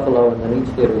rehearsed in Buffalo, and then each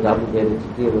theater was obligated to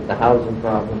deal with the housing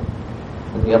problem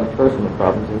and the other personal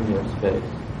problems in their space.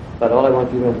 But all I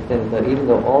want you to understand is that even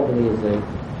though Albany is a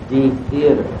D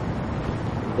theater,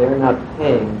 they're not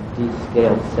paying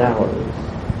D-scale salaries.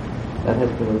 That has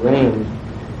been arranged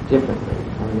differently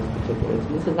on this particular.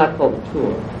 This is not called a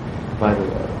tour, by the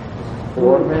way.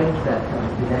 Who arranged that?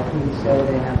 Did Equity say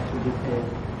they have to be paid?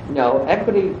 No,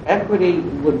 Equity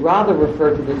would rather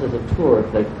refer to this as a tour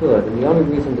if they could, and the only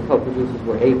reason the co-producers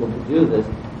were able to do this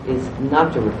is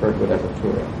not to refer to it as a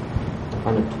tour.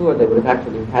 On a tour, they would have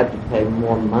actually had to pay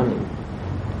more money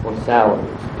for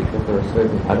salaries because there are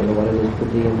certain, I don't know what it is, per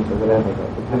diems or whatever, that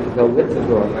would have to go with the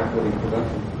tour.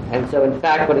 And so, in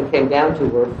fact, what it came down to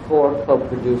were 4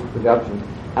 co-produced productions.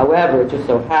 However, it just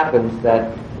so happens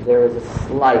that there is a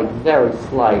slight, very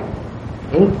slight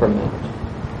increment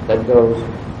that goes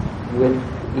with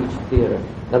each theater.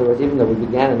 In other words, even though we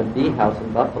began in a B house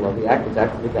in Buffalo, the actors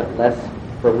actually got less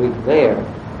per week there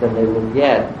than they will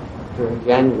get during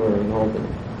January in Albany.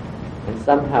 And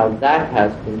somehow that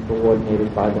has been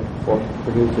coordinated by the 4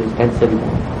 producers and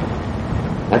Citibank.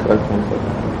 That's what I was trying to say.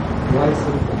 Why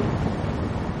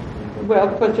Citibank? Well,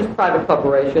 because just private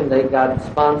corporation, they got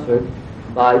sponsored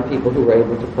by people who were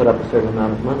able to put up a certain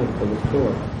amount of money for this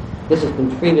tour. This has been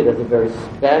treated as a very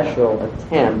special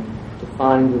attempt to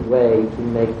find a way to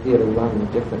make theater run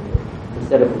differently.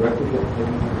 Instead of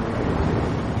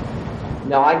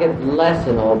No, I get less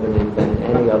in Albany than in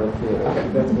any other theater.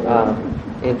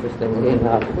 Interestingly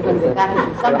enough. We're going to be back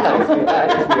in sometimes.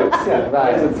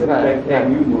 Right.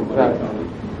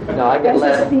 No, I get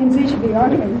less. SSD&Z should be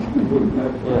arguing.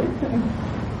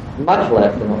 Much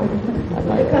less than Albany. I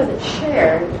might Because add. it's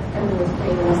shared, everyone's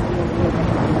paying less than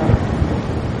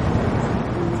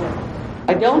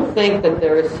I don't think that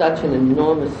there is such an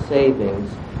enormous savings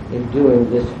in doing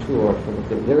this tour for the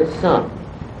theater. There is some.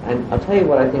 And I'll tell you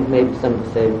what I think maybe some of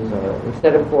the savings are.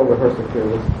 Instead of 4 rehearsal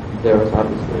periods, there is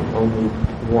obviously only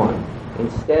 1.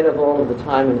 Instead of all of the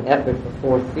time and effort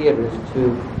for 4 theaters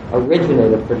to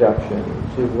originate a production,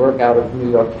 to work out of New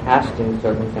York casting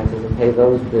circumstances and pay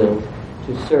those bills,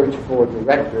 to search for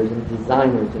directors and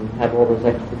designers and have all those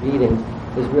extra meetings,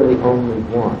 there's really only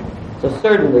 1. So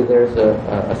certainly there's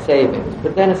a savings.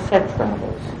 But then a set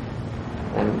travels,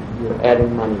 and you're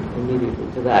adding money immediately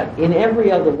to that. In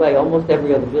every other way, almost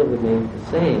every other bill remains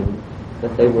the same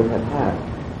that they would have had.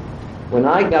 When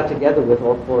I got together with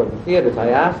all 4 of the theaters, I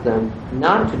asked them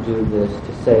not to do this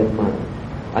to save money.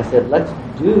 I said, let's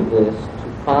do this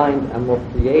to find a more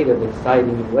creative,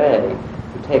 exciting way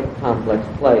to take a complex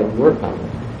play and work on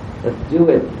it. Let's do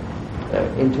it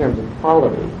in terms of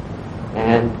quality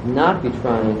and not be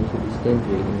trying to be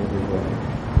stingy in every way.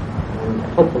 And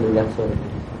hopefully that's sort of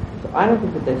it. So I don't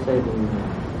think that they're saving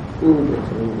oodles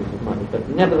and oodles of money, but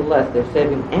nevertheless they're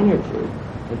saving energy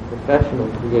and professional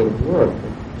creative work.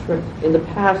 In the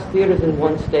past, theaters in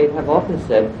one state have often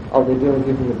said, oh, they're doing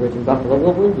View from the Bridge in Buffalo.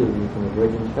 Well, we'll do View from the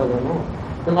Bridge and show them all.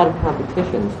 There's a lot of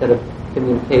competition instead of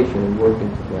communication and working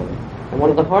together. And one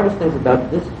of the hardest things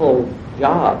about this whole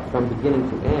job from beginning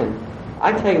to end,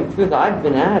 I tell you the truth, I've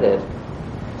been at it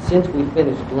since we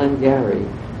finished Glengarry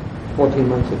 14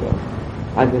 months ago.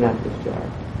 I've been at this job.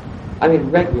 I mean,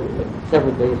 regularly,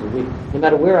 several days a week. No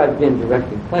matter where I've been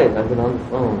directing plays, I've been on the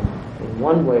phone in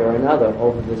one way or another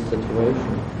over this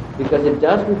situation. Because it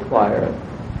does require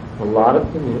a lot of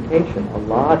communication,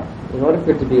 in order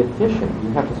for it to be efficient,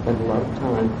 you have to spend a lot of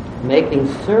time making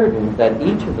certain that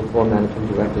each of the 4 managing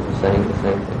directors are saying the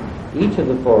same thing. Each of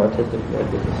the 4 artistic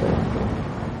directors are saying the same thing.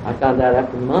 I found out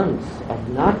after months of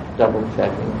not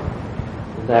double-checking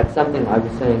that something I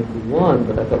was saying to one,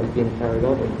 but I thought was being carried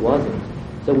over, it wasn't.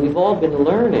 So we've all been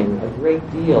learning a great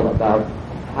deal about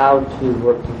how to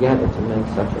work together to make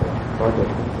such a project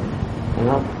happen. And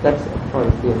that's a part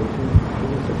of theater too.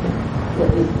 Yeah,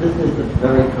 this is the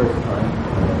very first time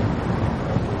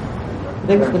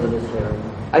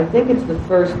I think it's the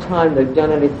first time they've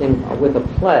done anything with a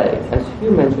play. As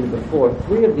Hugh mentioned before,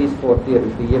 3 of these 4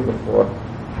 theaters the year before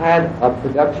had a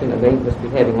production of Ain't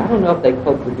Misbehaving. I don't know if they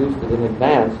co-produced it in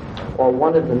advance, or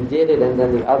one of them did it and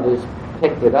then the others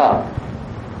picked it up.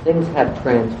 Things have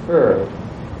transferred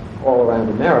all around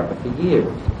America for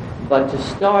years. But to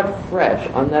start fresh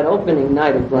on that opening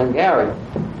night of Glengarry,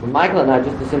 Michael and I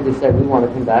just simply said we want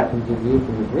to come back and do View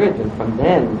from the Bridge, and from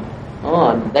then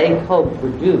on, they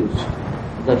co-produced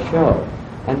the show.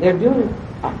 And they're doing,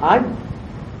 I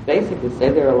basically say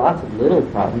there are lots of little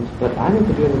problems, but I think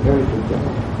they're doing a very good job.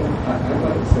 I'd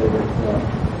like to say that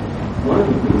one of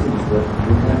the reasons that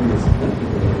we're having this event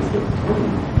today is that Tony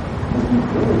has been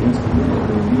very instrumental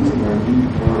in using our new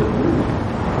forward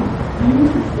the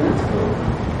user transfer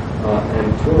and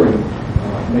touring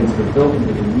things that are built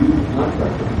into the new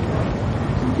contract that we have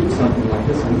to do something like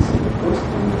this. And this is the first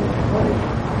time that a play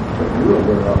that we're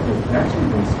aware of has actually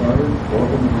been started,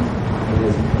 organized, and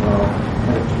has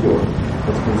had a tour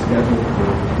that's been scheduled for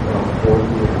 4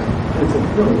 years. And it's a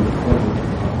really important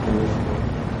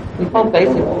initiative. We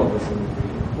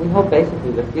hope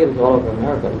basically the theaters all over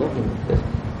America are looking at this.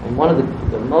 And one of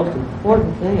the most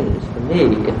important things for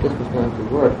me, if this was going to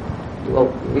work,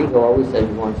 Rigo always says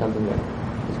you want something that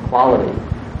is quality.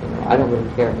 I don't really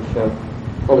care if a show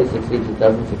fully succeeds or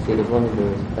doesn't succeed, as long as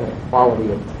there is a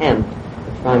quality attempt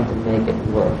at trying to make it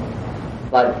work.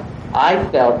 But I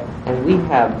felt, and we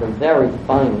have the very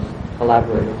finest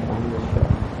collaborators on this show.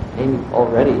 Amy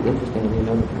already, interestingly,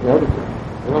 noted it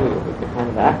earlier with the kind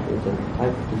of actors and the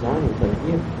type of designers that are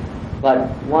here. But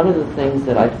one of the things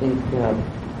that I think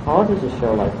causes a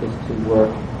show like this to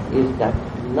work is that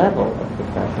level of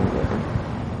professionalism.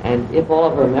 And if all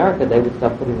over America they would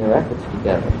start putting their efforts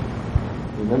together.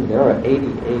 Remember, there are 88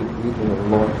 regional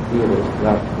launch theaters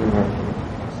throughout the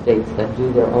American states that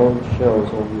do their own shows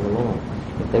all year long.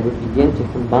 If they would begin to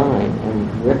combine,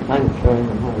 and we're kind of showing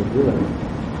them how to do it,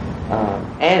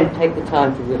 and take the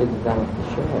time to really develop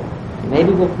the show,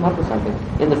 maybe we'll come up with something.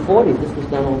 In the 40s, this was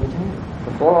done all the time.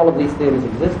 Before all of these theaters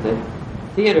existed,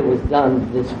 theater was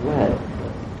done this way.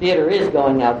 Theater is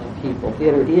going out to people.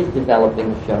 Theater is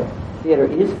developing a show. Theater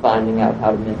is finding out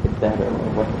how to make it better or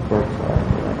what the quirks are.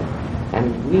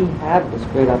 And we have this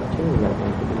great opportunity, I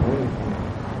think, to be learning from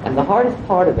it. And the hardest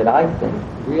part of it, I think,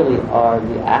 really are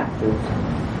the actors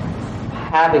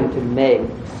having to make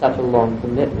such a long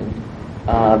commitment.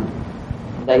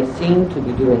 They seem to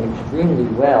be doing extremely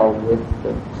well with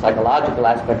the psychological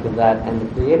aspect of that and the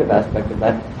creative aspect of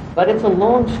that. But it's a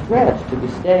long stretch to be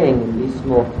staying in these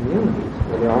small communities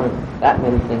where there aren't that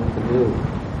many things to do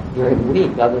during the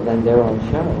week other than their own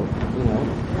show, you know.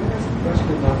 Can I ask a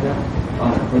question about that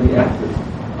for the actors?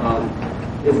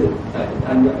 Is it,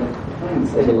 I'm trying to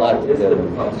say, there's a lot to do.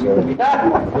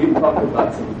 We've talked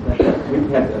about some things. We've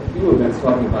had a few events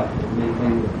talking about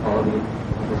maintaining the quality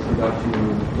of the production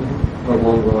for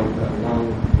long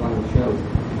shows.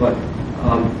 But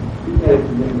we've had a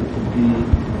commitment to be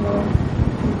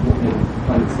in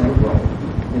central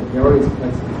in various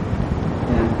places.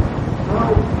 And how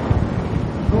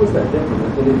is that different? I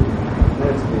didn't my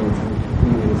experience in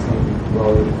being in the same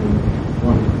role in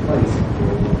one place.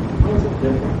 How is it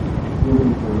different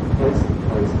moving from place to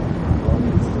place,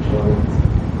 audience to audience?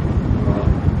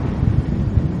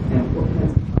 And what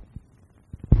kinds of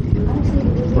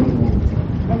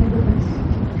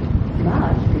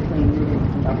between moving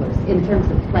and Buffalo's in terms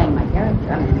of playing my character.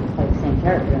 I mean, I play the same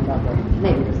character in Buffalo.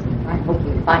 Maybe there's I'm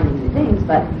hopefully finding new things,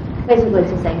 but basically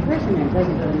it's the same person, and it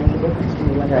doesn't really make a difference to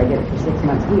me whether I get it for 6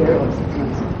 months here or 6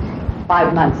 months,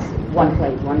 5 months, one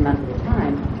place, 1 month at a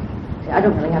time. I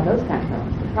don't really have those kind of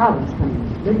problems. The problems come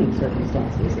in living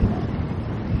circumstances. And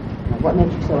what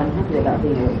makes you so unhappy about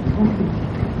being away from home?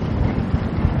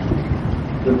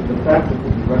 The fact that the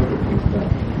director thinks that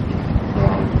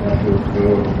after 4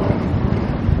 or 5 months,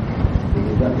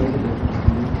 does that make a difference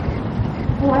to you?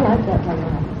 Oh, I like that part of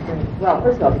it. Well,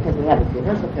 first of all, because we have this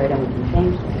rehearsal period and we can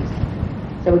change things.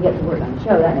 So we get to work on the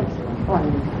show, that makes it fun.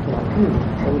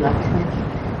 So we like to change.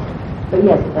 But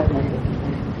yes, it does make a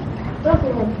difference.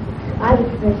 Something that I was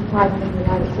very surprised when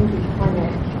I was thinking to find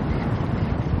out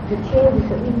the changes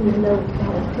that we didn't even know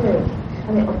how occurred.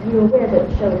 I mean, we were aware that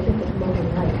the show was shifted from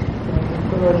overnight,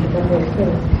 promoting some various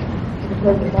things, to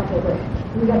close the Buffalo, but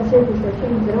we got circus, there are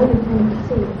changes that only one could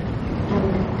see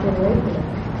having generated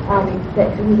that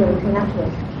we really came out to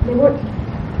us. They weren't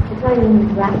entirely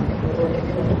drastic,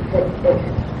 that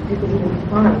you could even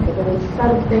find, but there were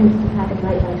subtle things that happened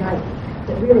night by night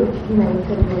that really, we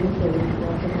sort of go into,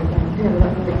 sometimes down here,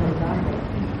 not really how about it.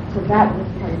 So that was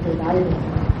kind of very valuable.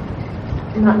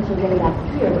 Not necessarily getting back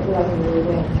here, but realizing we were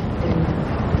there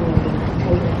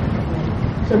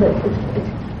so that it's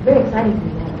very exciting for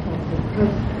me to have a chance to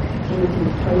first go to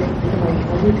these places,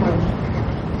 a new time,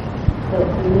 the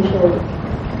initial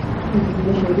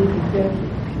week experience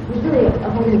was really a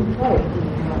whole new play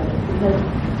because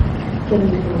getting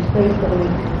into the space, getting,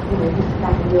 just the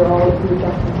fact that we were all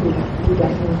readjusting to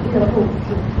the whole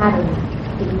pattern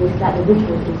that you were that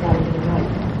ritual to Saturday night.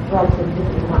 We're all sort of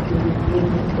different, not being used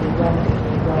to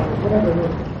whatever it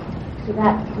is. So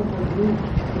that sometimes we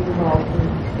get involved in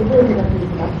it really is a new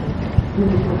production. We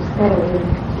need to settle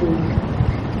into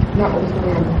not what was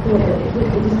going on before, but it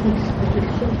just keeps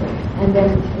shifting. And then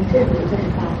in theory, it's such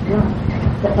a fast run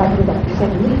that by the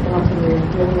second week, then also we're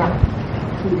building up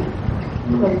to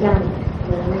go down.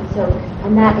 So,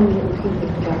 and that immediately seems to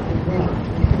production as well.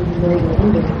 And so you know you're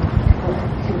ending to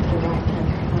that,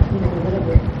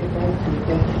 whatever it does to you.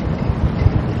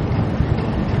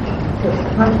 So it's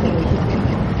constantly shifting.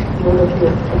 You want to do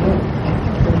it again.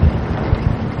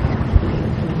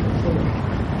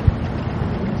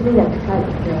 To me, that's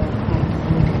exciting.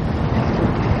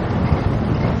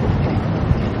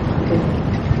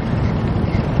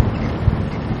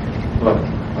 But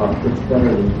it's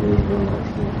better than doing one like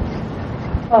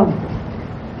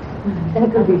that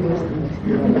could be good.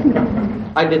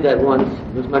 I did that once.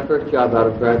 It was my first job out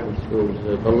of graduate school. It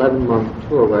was an 11-month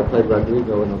tour where I played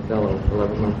Rodrigo in Othello for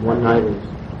 11 months, one-nighters,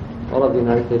 all over the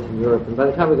United States and Europe. And by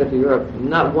the time we got to Europe,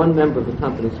 not one member of the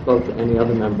company spoke to any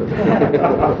other member.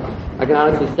 I can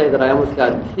honestly say that I almost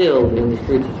got killed in the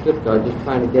streets of Stuttgart just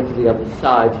trying to get to the other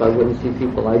side so I wouldn't see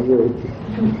people I knew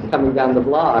coming down the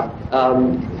block.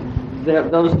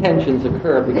 Those tensions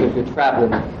occur because you're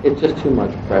traveling. It's just too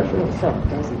much pressure.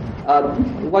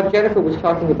 What Jennifer was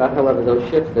talking about, however, those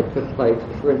shifts that took place,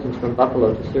 for instance, from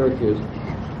Buffalo to Syracuse,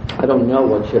 I don't know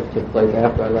what shifts took place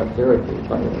after I left Syracuse,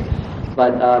 by the way.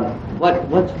 But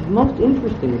what's most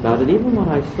interesting about it, even what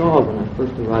I saw when I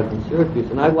first arrived in Syracuse,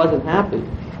 and I wasn't happy,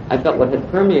 I felt what had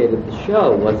permeated the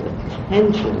show was a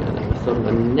tension and it was sort of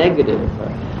a negative,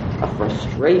 a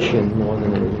frustration more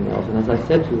than anything else. And as I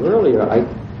said to you earlier, I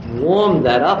warmed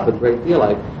that up a great deal.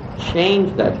 I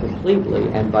changed that completely,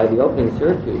 and by the opening of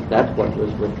Syracuse, that's what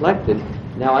was reflected.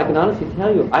 Now, I can honestly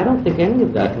tell you, I don't think any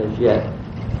of that has yet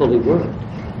fully worked.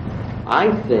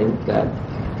 I think that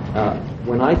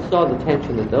when I saw the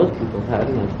tension that those people had,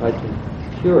 and I tried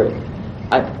to cure it,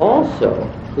 I also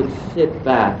could sit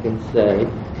back and say,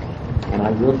 and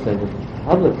I will say this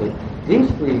publicly, these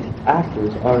three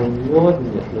actors are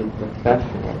inordinately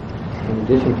professional, in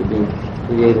addition to being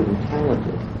creative and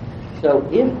talented. So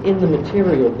if in the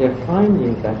material they're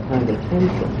finding that kind of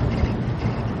tension,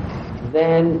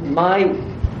 then my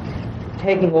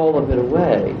taking all of it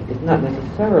away is not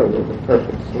necessarily the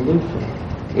perfect solution.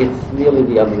 It's merely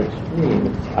the other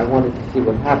extreme. I wanted to see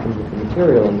what happens with the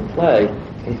material in the play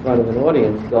in front of an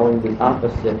audience going the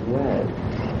opposite way.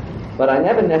 But I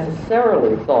never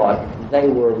necessarily thought they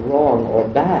were wrong or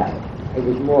bad. It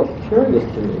was more curious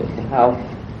to me as to how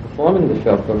performing the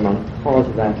show for a month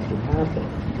caused that to happen.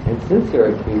 And since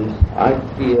Syracuse, I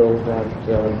feel that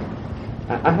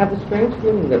I have a strange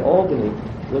feeling that Albany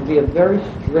will be a very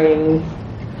strange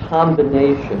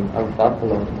combination of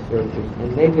Buffalo and Syracuse,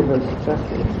 and maybe a very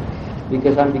successful one,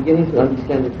 because I'm beginning to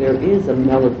understand that there is a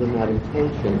melodramatic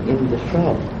tension in the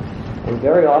show. And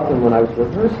very often when I was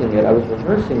rehearsing it as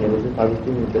if I was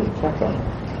doing a bit of Chekhov.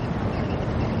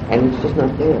 And it's just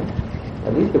not there.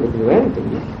 At least if we can do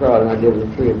anything, you throw out an idea with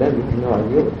the three of them, you have no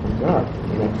idea what comes up in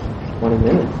the next 20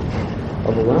 minutes. It's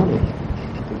overwhelming.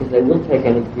 Because they will take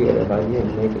any creative idea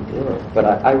and make it work. But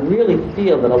I really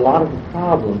feel that a lot of the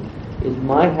problem is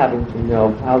my having to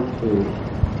know how to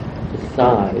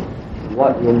decide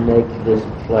what will make this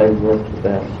play work the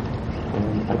best.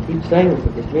 And I keep saying this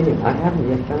at this meeting, I haven't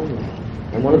yet found it.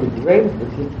 And one of the greatest,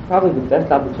 probably the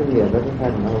best opportunity I've ever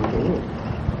had in my whole career,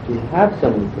 to have so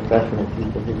many professional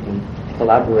people who can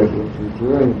collaborate with you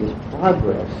during this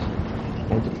progress,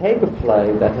 and to take a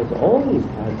play that has always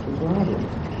had some problems.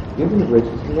 Beauty and the Bridge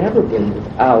has never been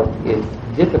without its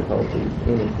difficulties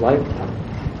in its lifetime.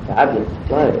 Fabulous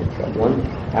play. It's got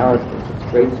wonderful characters. It's a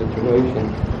great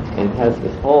situation, and it has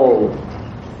this whole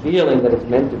feeling that it's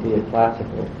meant to be a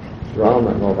classical drama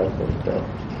and all that sort of stuff.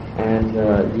 And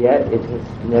yet it has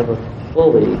never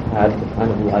fully had the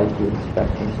kind of life you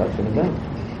expect from such an event.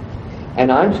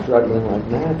 And I'm struggling like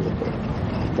mad with it.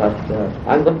 But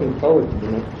I'm looking forward to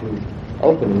the next two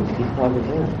openings because of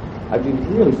that. I'd be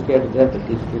really scared to death if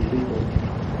these three people,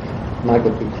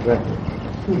 Michael keeps threatening,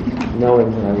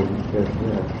 knowing that I would be scared to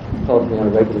death. He calls me on a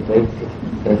regular basis,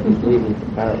 says he's leaving for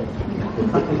Paris.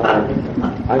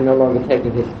 I'm no longer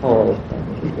taking his calls.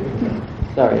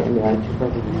 Sorry, I mean,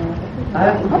 I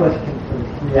have a question for the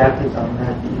three actors on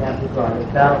that regard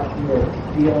about your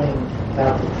feeling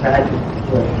about the tragic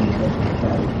situations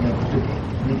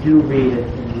that you do read it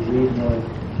and you read noise.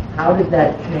 How did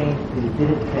that change for you? Did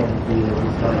it change for you as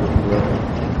you started to work?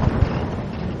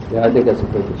 Yeah, I think that's the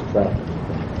quickest tragedy.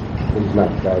 It's not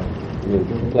tragic. I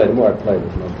mean, the more I play,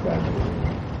 there's no tragedy.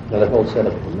 Now, the whole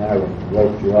setup of the narrative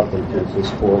roped you up into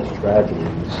this false tragedy,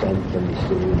 and the sun from the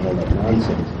sea and all that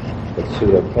nonsense. It's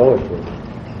pseudo-poetry.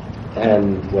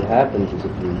 And what happens is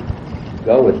if you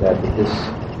go with that,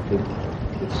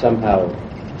 it somehow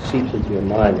seeps into your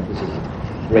mind that this is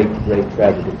a great, great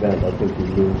tragic event. I think you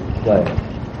lose the play.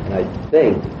 And I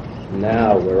think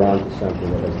now we're on to something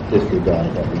that has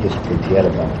disregarded that. We just forget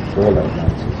about all that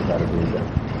nonsense about it.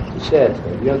 It's a sad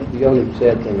thing. The only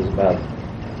sad thing is about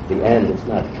the end. It's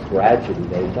not tragedy.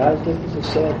 Guys, this is a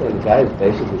sad thing. The guy is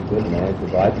basically a good man,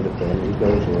 provides for the family. He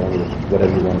goes around with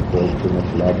whatever you want to call it, too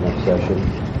much love and obsession.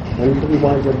 And he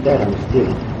winds up dead on the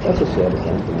street. That's a sad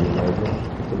event for me.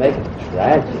 To make it a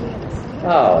tragedy.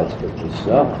 Oh, it's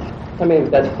bizarre. I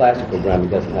mean, that's classical drama. He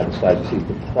doesn't have a side. You see,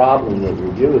 the problem with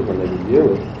reviewers, when they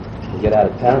review it, they get out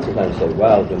of town sometimes and say,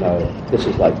 well, you know, this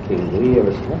is like King Lear.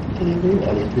 It's not King Lear.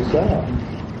 And it's bizarre.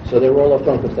 So they were all up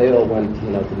front because they all went, you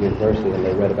know, to the university and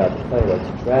they read about the play. That's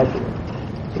a tragedy.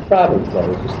 It's a problem play.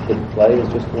 It's just, the play is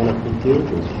just one of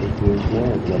confusion. It's a confused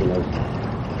man. He never knows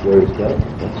where he's going.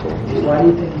 That's all. Why do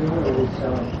you think Miller was so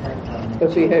intent on that?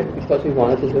 Because he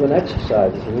wanted to do an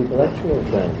exercise. It's an intellectual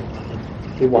thing.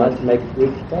 He wanted to make a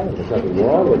Greek play. There's nothing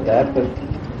wrong with that, but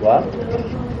what?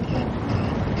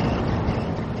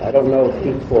 I don't know if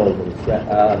he called it.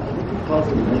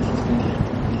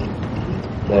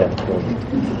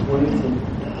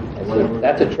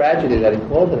 That's a tragedy that he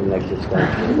called it an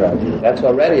existential tragedy. That's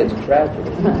already, it's a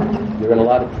tragedy. You're in a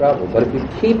lot of trouble. But if you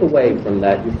keep away from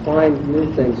that, you find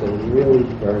new things that are really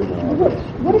very marvelous.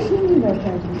 What does he mean by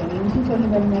tragedy? Is he talking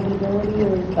about inevitability?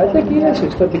 Or is I think he is.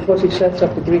 It's because he sets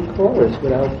up the Greek chorus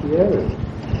with Alfieri.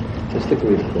 It's the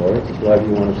Greek chorus. It's whatever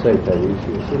you want to say,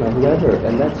 Tiresias, you know, whoever.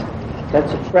 And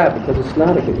that's a trap because it's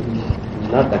not a. He's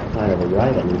not that kind of a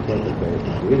writer. I mean, you take it very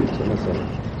degrees.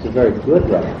 He's a very good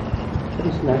writer, but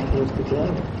he's a naturalistic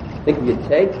writer. I think if you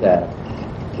take that,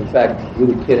 in fact, we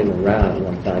were kidding around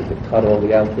one time to cut all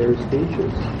the out-there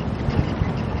speeches,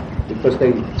 because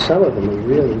some of them are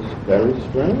really very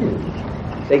strange.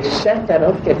 They set that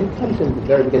up. He comes in at the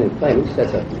very beginning of the play, he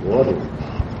sets up the audience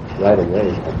right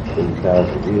away, like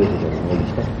 3,000 years ago, and all this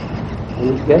stuff. And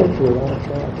you get into a lot of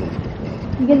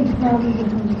problems. You get into problems in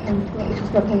terms of what you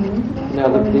start playing into that?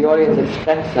 No, the audience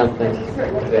expects something.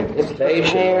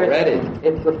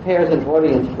 It prepares an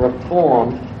audience for a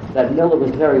form that Miller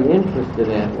was very interested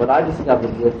in. What I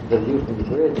discovered with The View from the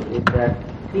Bridge is that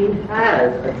he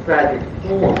has a tragic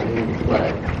form in the play.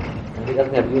 And he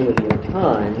doesn't have unity of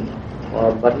time,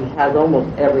 but he has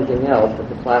almost everything else that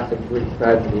the classic Greek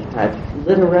tragedy had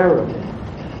literarily.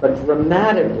 But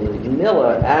dramatically,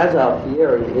 Miller, as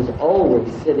Alfieri, is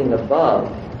always sitting above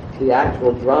the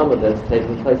actual drama that's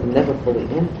taking place and never fully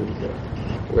enters it.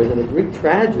 Whereas in a Greek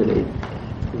tragedy,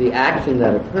 the action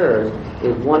that occurs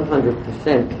is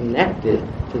 100% connected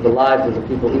to the lives of the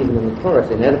people, even in the chorus.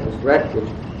 In Oedipus Rex, which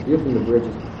View from the Bridge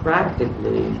is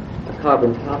practically a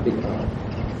carbon copy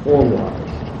of,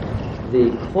 form-wise. The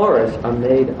chorus are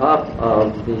made up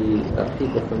of the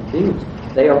people from Thebes.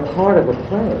 They are part of a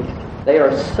play. They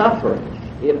are suffering.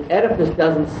 If Oedipus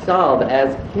doesn't solve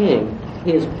as king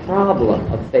his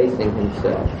problem of facing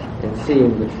himself and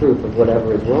seeing the truth of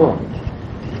whatever is wrong,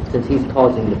 since he's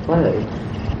causing the play,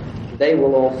 they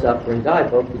will all suffer and die,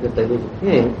 both because they lose a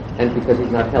king and because he's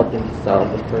not helping to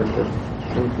solve the purpose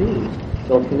in Thebes.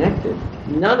 It's all connected.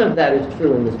 None of that is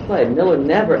true in this play. Miller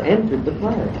never entered the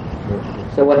play.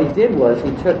 So what he did was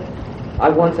I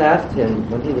once asked him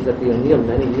when he was at the O'Neill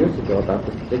many years ago about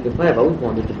this particular play. I've always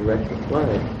wanted to direct the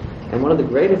play. And one of the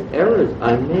greatest errors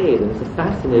I made, and it's a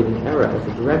fascinating error as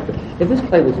a director, if this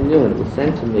play was new and it was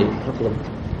sent to me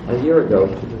a year ago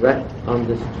to direct on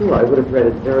this tour, I would have read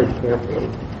it very carefully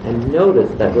and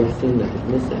noticed that little scene that was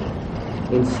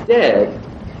missing. Instead,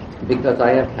 because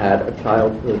I have had a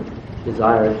childhood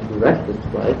desire to direct this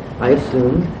play, I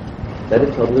assumed that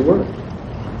it totally worked.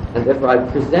 And therefore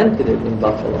I presented it in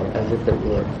Buffalo as if it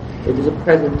were. It was a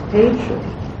presentation.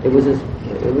 It was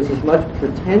as much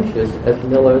pretentious as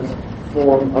Miller's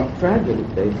form of tragedy,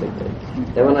 basically.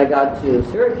 Then when I got to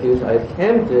Syracuse, I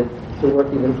attempted to work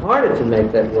even harder to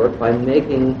make that work by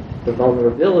making the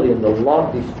vulnerability and the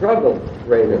lofty struggle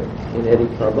greater in Eddie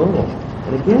Carbone.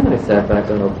 And again, I sat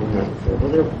back on opening night and said,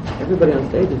 well, everybody on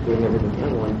stage is doing everything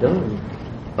I want done,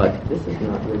 but this is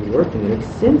not really working. And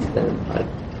it's since then I've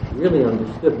really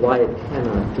understood why it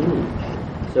cannot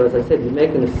be. So as I said, you make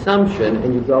an assumption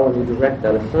and you go and you direct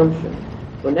that assumption.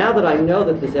 Well, now that I know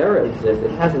that this error exists,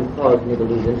 it hasn't caused me to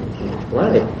lose interest in this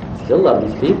play. I still love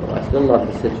these people. I still love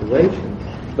the situation.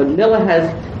 But Miller has,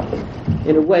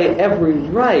 in a way, every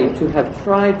right to have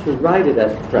tried to write it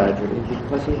as tragedy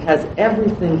because he has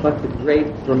everything but the great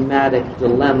dramatic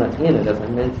dilemma in it, as I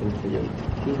mentioned to you.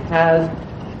 He has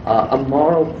a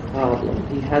moral problem.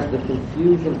 He has the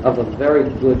confusion of a very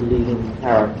good leading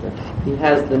character. He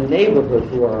has the neighborhood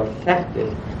who are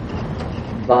affected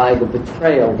by the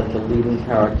betrayal that the leading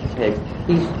character takes.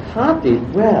 He's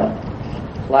copied well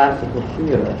classical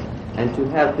theater, and to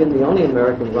have been the only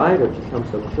American writer to come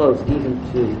so close even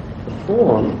to the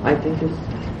form, I think is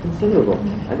considerable.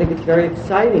 I think it's very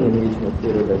exciting in regional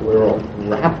theater that we're all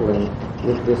grappling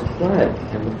with this play,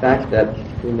 and the fact that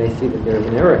we may see that there's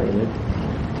an error in it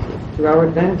is to our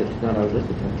advantage, not our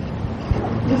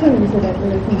disadvantage. Just like you said, that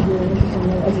really thing really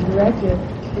interesting. As a director,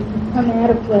 if you come at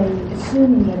a play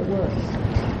assuming that it works,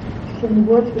 then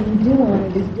the work that you do on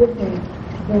it is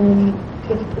different than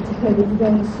if it's a play that you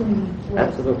don't assume works.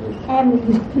 Absolutely. And that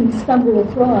you can stumble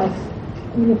across.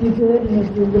 I mean, if you're good and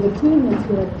if you're with a team that's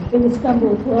good, then you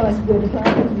stumble across where the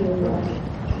problem really was.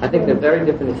 I think they're very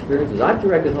different experiences. I've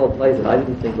directed whole plays that I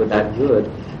didn't think were that good.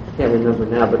 I can't remember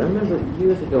now, but I remember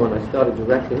years ago when I started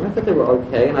directing, I thought they were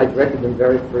okay, and I directed them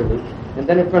very freely. And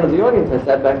then in front of the audience, I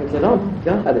sat back and said, oh,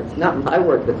 God, it's not my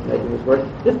work that's making this work.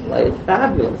 This play is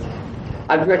fabulous.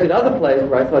 I've directed other plays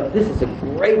where I thought, this is a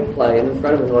great play, and in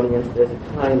front of an audience, there's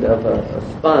a kind of a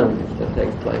sponge that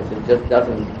takes place. It just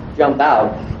doesn't jump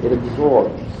out. It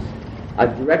absorbs.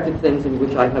 I've directed things in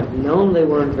which I have known they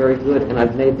weren't very good, and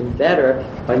I've made them better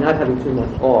by not having too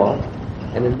much awe.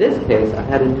 And in this case, I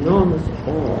had enormous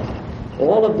awe.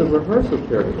 All of the rehearsal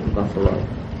period in Buffalo,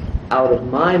 out of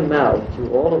my mouth to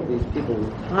all of these people,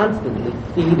 was constantly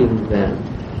feeding them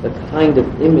the kind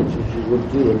of images you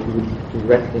would do if you were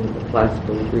directing a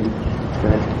classical Greek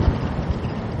tragedy.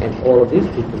 And all of these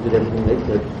people did everything they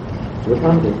could to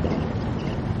accommodate that.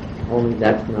 Only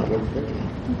that's not what's there.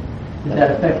 Did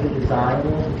that affect the design of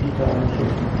the people?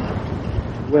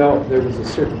 Well, there was a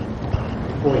certain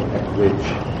point at which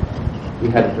we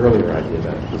had an earlier idea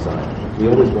about design. We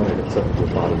always wanted something to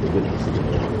embody the witnesses in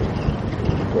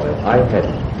the play. I had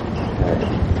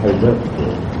read the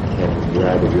book and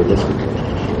rather realistically,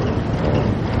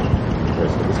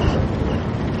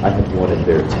 I had wanted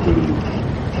there to be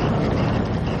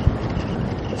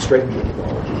a stranger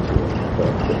quality to it,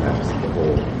 but perhaps the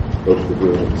whole, both the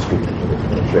room and the street and the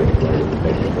penetrating light would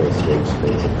make the whole stage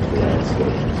space and the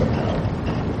landscape somehow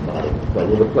embody. But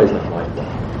the play's not like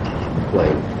that. The play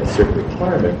has certain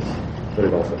requirements, but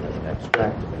it also has an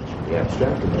abstract dimension. The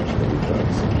abstract dimension that we tried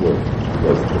to support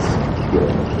was this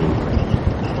feeling of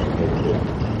the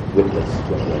witness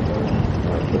what went on.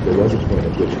 But there was a point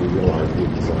at which we realized we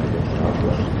designed an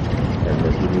opera and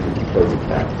that we needed to close it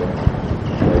back down.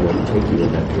 And I want to take you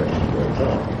in that direction very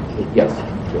well. But yes,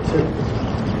 to a certain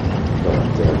extent. But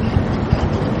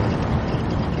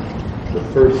the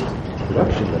first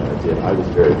production that I did, I was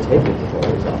very taken with all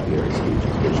those apiary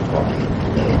speeches, which talked,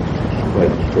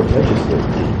 quite portentously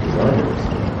to designers.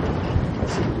 I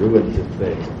see ruins and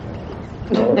things.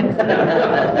 I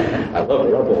love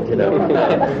rubble,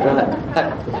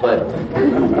 but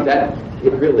that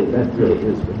really is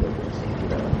ridiculous.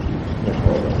 That's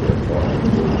all that we're for.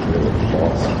 Really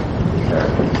lost the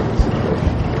character of the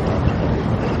situation.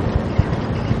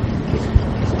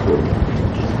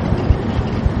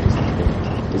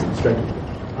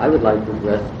 I would like to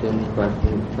address Tim's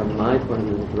question from my point of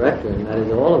view as a director, and that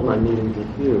is all of my meetings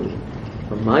with you,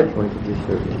 from my point of view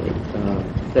certainly,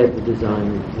 fed the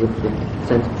design with the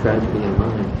sense of tragedy in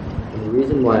mind. And the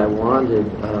reason why I wanted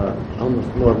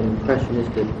almost more of an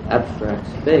impressionistic abstract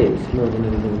space, more than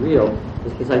anything real,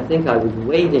 is because I think I was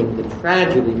weighting the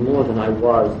tragedy more than I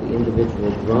was the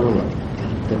individual drama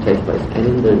that takes place. And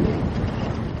in the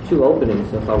two openings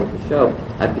so far with the show,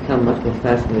 I've become much more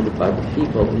fascinated by the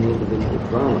people in the individual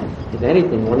dramas. If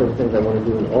anything, one of the things I want to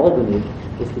do in Albany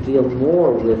is to deal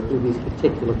more with who these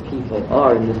particular people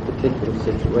are in this particular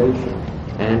situation,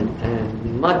 and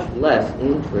much less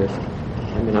interest.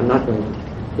 I mean, I'm not going to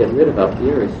get rid of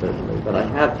Alfieri, certainly, but I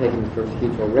have taken the first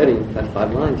speech already and cut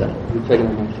 5 lines out. You've taken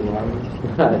them on 2 hours?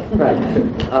 Right.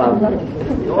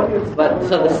 But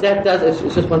so the set does,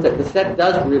 it's just one second, the set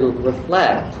does really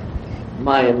reflect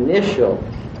my initial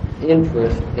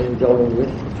interest in going with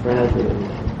the tragedy.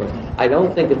 But I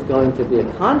don't think it's going to be a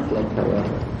conflict,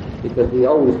 however, because we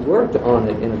always worked on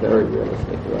it in a very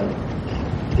realistic way.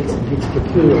 It's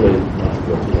peculiarly, not to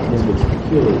go too long, it's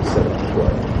peculiarly set up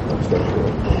play,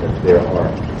 structurally. There are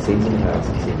scenes in the house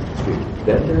and scenes in the street.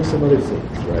 Then there are some other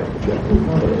scenes, right, that you have to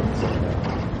accommodate somehow.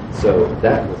 So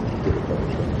that was difficult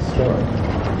from the start.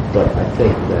 But I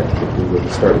think that if we were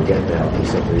to start again now for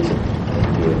some reason and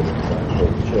be able to design a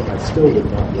whole show, I still would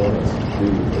not want us to do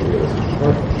a realistic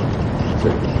department,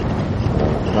 certainly.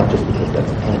 Not just because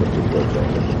that's a kind of project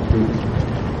that improves.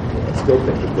 I still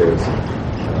think that there's an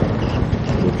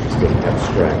interesting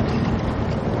abstract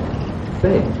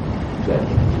thing that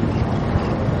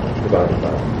provided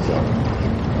by himself.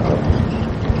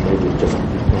 Maybe just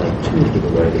tuned in a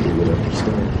way that we would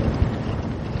understand.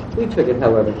 We took it,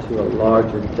 however, to a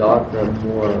larger, darker,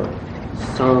 more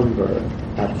somber,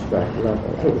 abstract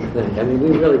level, I would think. I mean, we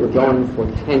really were going for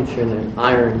tension and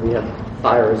iron. We have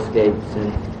fire escapes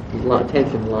and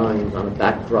tension lines on a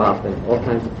backdrop and all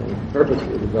kinds of things,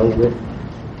 purposely to go with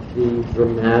the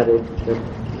dramatic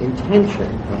intention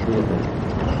of the event.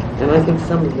 And I think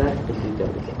some of that could be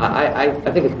done.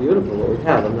 I think it's beautiful what we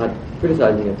have. I'm not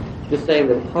criticizing it. Just saying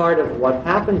that part of what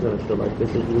happens on a show like this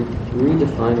is you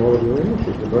redefine all of your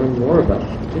images. You learn more about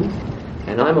the piece.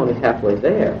 And I'm only halfway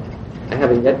there. I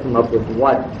haven't yet come up with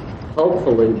what,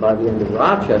 hopefully, by the end of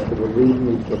Rochester, will lead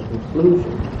me to a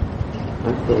conclusion.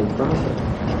 I'm still in process.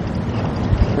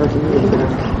 Have you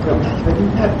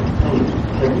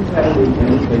had any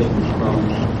indications from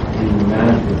the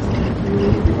management,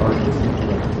 the artistic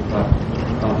directors, about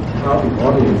how the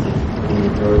audience is in the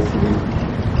various cities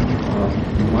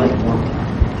might want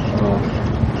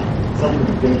something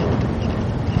different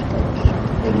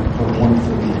from one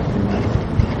city to the next?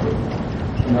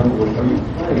 In other words, are you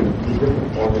playing to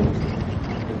different audiences?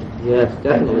 Yes,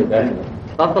 definitely.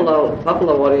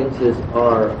 Buffalo audiences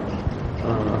are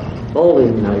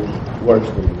bowling night worse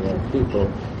than people.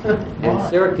 And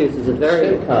Syracuse is a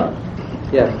very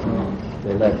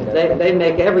they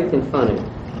make everything funny.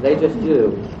 They just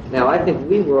do. Now, I think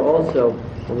we were also,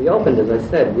 when we opened, as I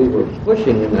said, we were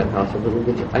pushing in that house a little,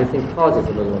 which I think causes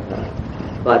a little of that.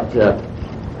 But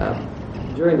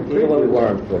during the preview, we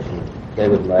weren't pushing. They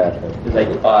would laugh at it. They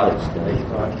thought it.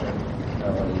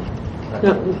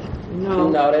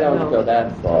 No, they don't go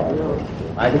that far. No.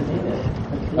 I didn't see it.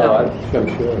 No, I'm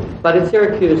sure. But in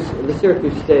Syracuse, the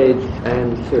Syracuse stage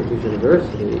and Syracuse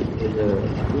University is a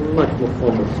much more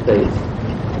formal space,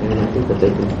 and I think that they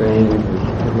can train and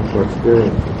have much more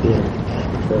experience here.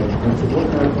 So what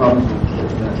kind of problems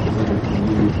does that present to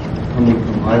you coming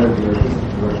from either the artistic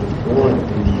directors or the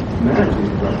managing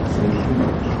directors? And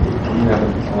you have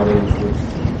an audience that's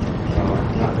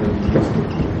not going to be used to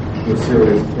a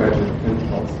serious tragic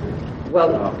impulse here.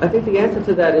 Well, I think the answer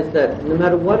to that is that no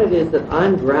matter what it is that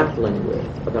I'm grappling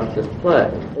with about this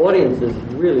play, audiences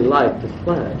really like this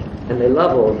play, and they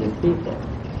love all of these people.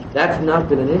 That's not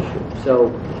been an issue.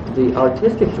 So the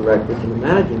artistic directors and the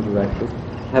managing directors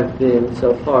have been,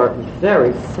 so far,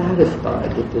 very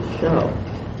satisfied with this show.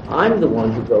 I'm the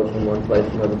one who goes from one place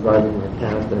to another, driving my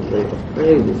cast, and it goes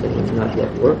crazy, saying it's not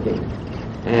yet working.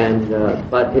 And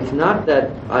but it's not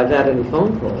that I've had any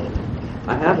phone calls.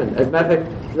 I haven't. As a matter of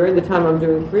fact, during the time I'm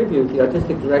doing previews, the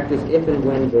artistic directors, if and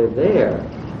when they're there,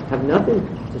 have nothing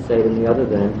to say to me other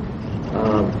than,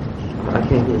 I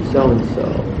can't do so-and-so,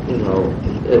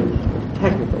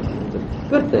 technical things.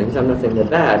 Good things, I'm not saying they're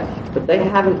bad, but they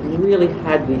haven't really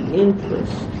had the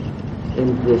interest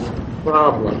in this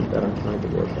problem that I'm trying to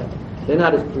work out. They're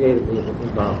not as creatively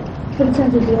involved. But in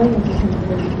terms of the audience, it's not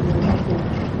really happy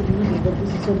that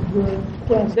this is a good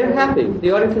quest. They're happy.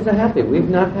 The audiences are happy. We've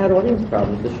not had audience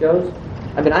problems. The shows,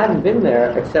 I mean, I haven't been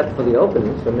there except for the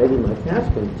opening, so maybe my cast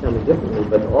can tell me differently,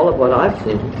 but all of what I've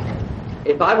seen,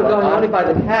 if I were going only by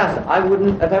the cast, I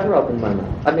wouldn't have ever opened my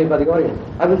mouth. I mean, by the audience.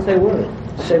 I wouldn't say a word.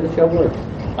 I'd say the show works.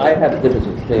 I have a difference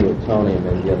of opinion with Tony and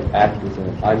maybe the other actors,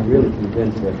 and I'm really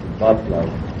convinced that the Buffalo,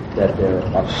 that there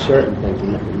are certain things,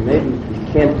 and maybe we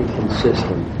can't be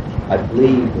consistent. I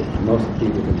believe that most of the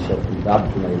people have been so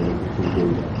indoctrinated into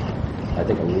TV. I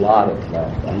think a lot of that,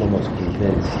 I'm almost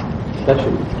convinced,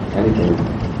 especially anything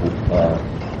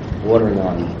bordering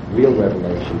on real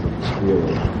revelations of the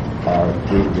spirit, are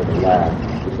breathing with a laugh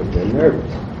because they're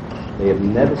nervous. They have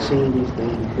never seen these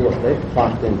things before. They've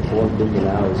clocked in 4 billion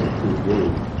hours of TV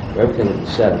where everything is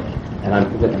set up. And I'm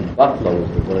convinced Buffalo is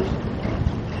the worst.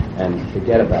 And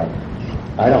forget about it.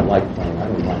 I don't like playing. I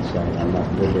don't mind saying I'm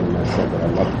not living in that set, but I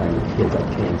love playing with kids. I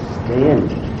can't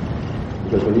stand it.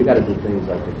 Because when you got to do things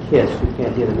like the kiss, you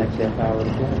can't hear the next half hour of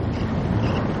the play.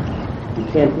 You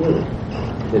can't hear it.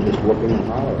 They're just whooping and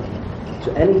hollering. So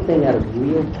anything out of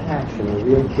real passion or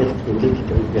real gift to lead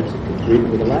them gets it to breathe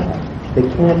with a laugh. They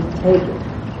can't take it.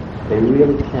 They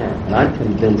really can't. And I'm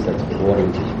convinced that's the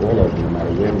audiences all over, no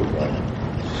matter where we go.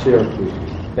 Syracuse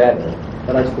is better,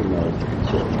 but I still know it's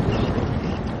Syracuse.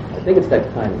 I think it's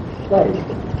that kind of play, but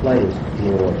the play is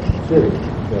more serious.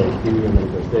 So here and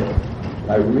goes there.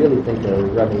 I really think there are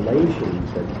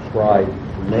revelations that try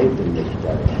to make in this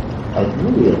play of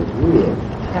real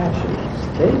passionate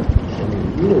statements. I mean,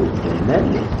 really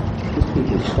tremendous. These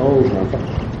people's souls are on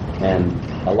fire. And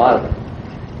a lot of them.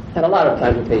 And a lot of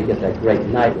times, okay, you get that great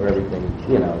night where everything,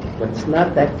 but it's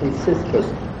not that consistent because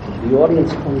the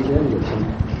audience comes in with some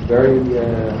very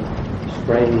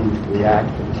strange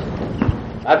reactions.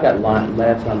 I've got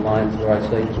laughs on lines where I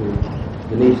say to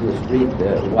Denise in the street,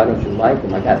 why don't you like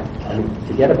him?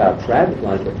 Forget about tragic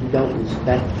lines, but he don't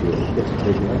respect you. It gets a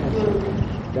big laugh.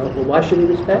 Well, why should he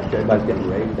respect you? Everybody's getting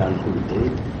raped on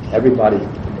TV. Everybody's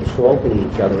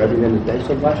assaulting each other every minute of the day,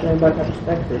 so why should anybody have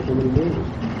respect for human beings?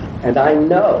 And I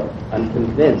know, I'm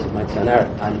convinced, it might sound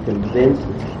arrogant, I'm convinced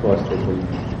it's because they've been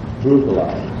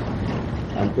brutalized.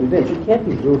 I'm convinced you can't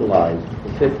be brutalized for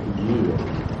 50 years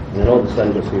and then all of a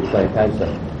sudden go see a play and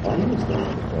say, why is this?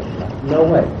 No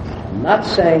way. I'm not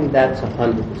saying that's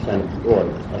 100% of the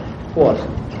audience. Of course,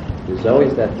 there's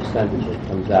always that percentage that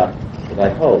comes out that I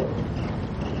hope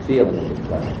feeling of the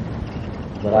play.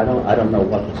 But I don't know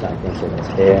what percent. I can't say that's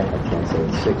half, I can't say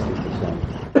it's 60%.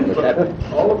 But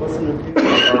all of us in the theater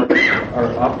are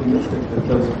optimistic that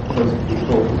those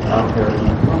people out there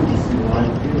come to see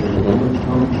live theater. They want to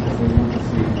come because they want to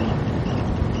see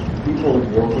people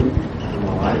working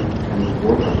live and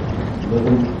working,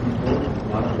 living people.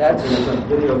 That's a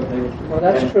videotape. Well,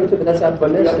 that's true too, but that's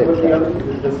optimistic. What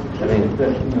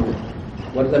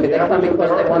does that mean? They come because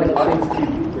they want to see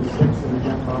TV for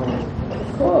 6.5 hours. Of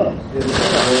course. It's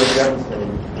very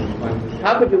devastating.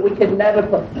 How could you? We could never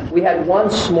play. We had one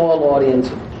small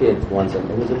audience of kids once, and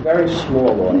it was a very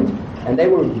small audience, and they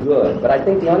were good. But I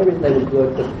think the only reason they were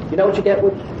good, because you know what you get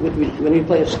when you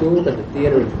play a school, that the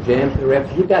theater is jammed to the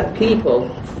rest. You've got people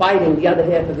fighting the other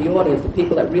half of the audience. The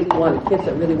people that really want, the kids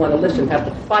that really want to listen, have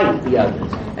to fight the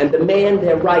others and demand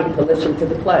their right to listen to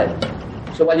the play.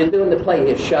 So while you're doing the play,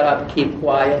 you shut up, keep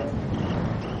quiet.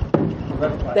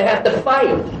 They have to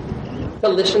fight to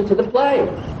listen to the play.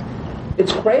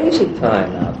 It's crazy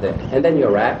time out there. And then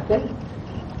you're acting.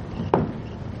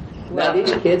 Now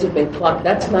these kids have been plucked.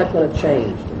 That's not going to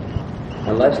change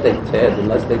unless they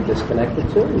disconnect the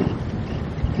two.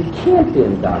 You can't be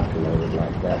indoctrinated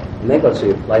like that. And they go see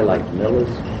a play like Miller's.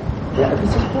 Yeah, this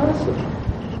is possible.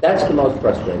 That's the most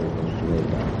frustrating thing to me.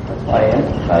 That's why I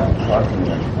asked about the crossing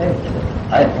the stage.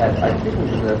 I think it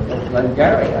was a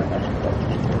Glengarry I had a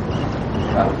question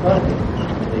about crossing.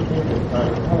 They think it's part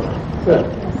of color. Good.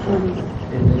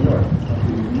 In New York.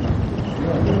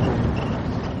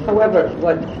 However,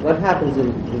 what happens in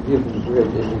View from the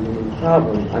Bridge is a unique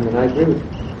problem. I mean, I agree with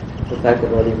the fact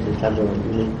that audiences have their own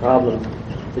unique problems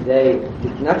today,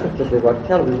 not just because they watch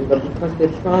television, but because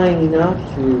they're trying not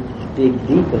to dig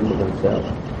deep into themselves.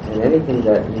 And anything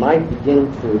that might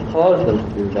begin to cause them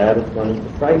to do that is going to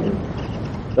frighten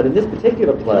them. But in this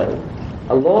particular play,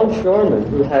 a longshoreman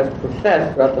who has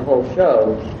professed throughout the whole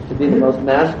show to be the most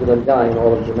masculine guy in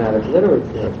all of dramatic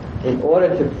literature, in order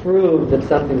to prove that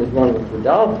something is wrong with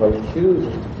Rodolfo,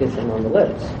 chooses to kiss him on the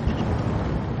lips.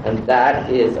 And that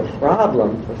is a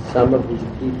problem for some of these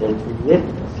people to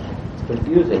witness. It's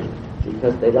confusing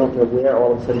because they don't know where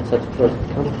all of a sudden such a choice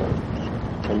has come from.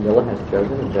 And Miller has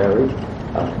chosen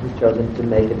he's chosen to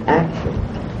make an action.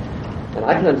 And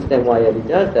I can understand why Eddie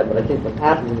does that, but I think what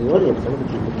happens in the audience, some of the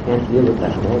people can't deal with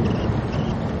that moment.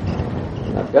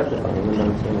 I'm not justifying them,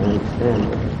 I'm saying I understand,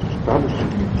 but it's probably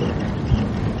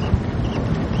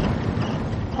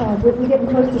We're getting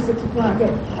close to 6 o'clock. I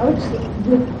would just, do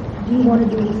you want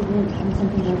to do this again on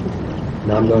something like this?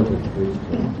 No, I'm going to the priest.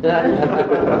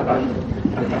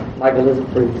 Michael is a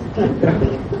priest.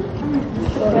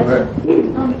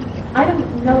 I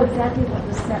don't know exactly what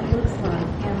the set looks like,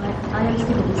 and I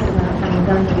understand what you said about having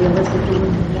done the realistic when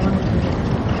you wanted to.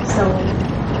 So,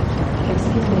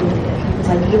 excuse me, because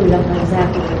I really don't know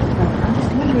exactly what it's about. I'm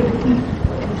just wondering if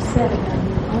what you said about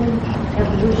your own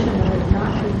evolution of it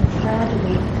not being a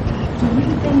tragedy, do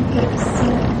you think that the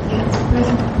set in its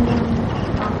present form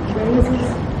raises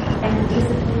an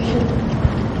anticipation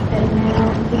that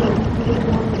now, you would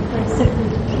want to play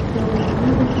simply to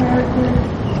fulfill the character,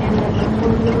 and that the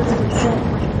more realistic set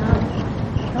might not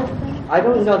help them? I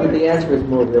don't know that the answer is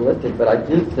more realistic, but I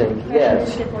do think,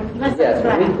 yes,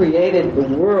 we created the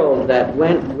world that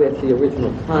went with the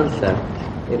original concept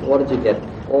in order to get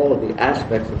all of the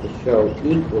aspects of the show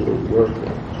equally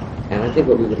working. And I think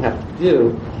what we would have to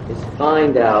do is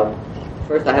find out,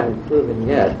 first I haven't proven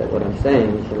yet that what I'm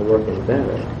saying is going to work any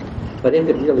better, but if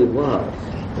it really was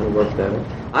going to work better,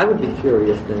 I would be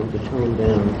curious then to tone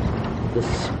down the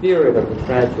spirit of the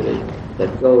tragedy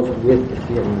that goes with the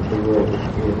feeling of the world was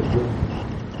created.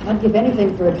 I'd give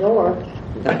anything for a door.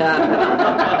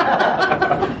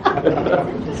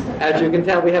 As you can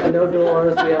tell, we have no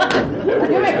doors. We have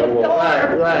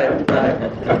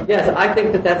right. Yes, I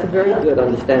think that's a very good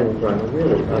understanding, Brian.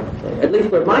 Really, at least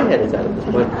where my head is at this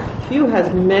point. Hugh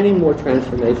has many more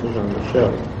transformations on the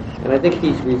show, and I think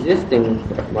he's resisting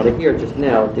what I hear just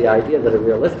now, the idea that it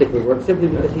realistically works, simply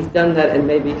because he's done that, and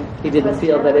maybe he didn't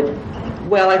feel that it.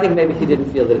 Well, I think maybe he didn't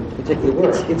feel that it particularly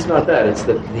worked. It's not that. It's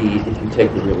that if you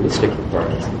take the realistic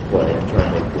requirements of the play and try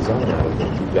to make design out of it,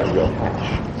 you've got real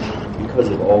hash because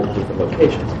of all the different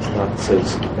locations. It's not so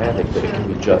schematic that it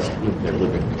can be just in their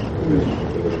living room.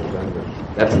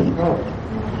 That's the problem.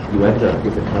 You end up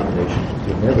with a combination of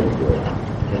the inevitable,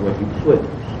 and when you put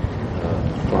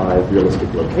 5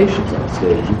 realistic locations on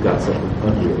stage, you've got something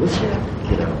unrealistic.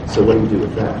 So what do you do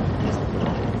with that?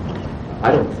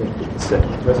 I don't think that the set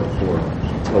in the present form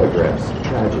telegraphs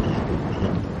tragedy.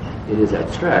 It is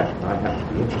abstract, and I have to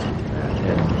be interested in that.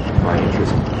 And my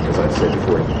interest, as I said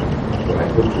before, when I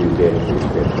looked through data for this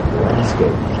great the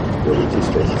landscape, there were 2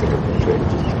 spaces that were penetrated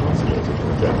just as possible, as it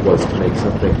turns out, was to make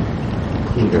something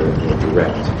cleaner and more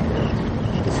direct,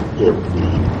 and to support the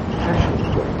passion of the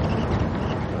play,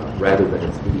 rather than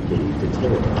its itty-bitty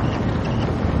detail,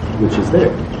 which is there.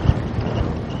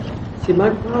 See,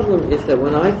 my problem is that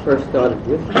when I first started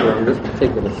with you on this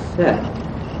particular set,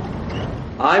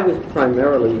 I was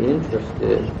primarily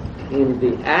interested in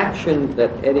the action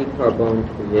that Eddie Carbone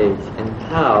creates and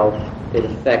how it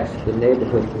affects the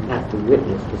neighborhoods who have to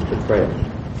witness this betrayal,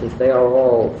 since they are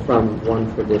all from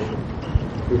one tradition,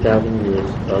 2,000 years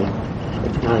of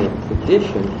Italian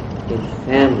tradition in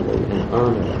family and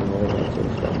honor and all that sort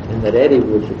of stuff, and that Eddie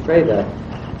would betray that.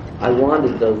 I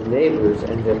wanted those neighbors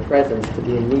and their presence to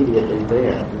be immediately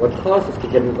there. And what caused us to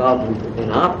get involved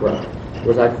in opera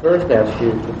was I first asked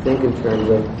you to think in terms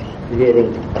of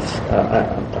creating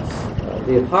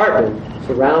the apartment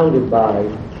surrounded by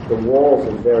the walls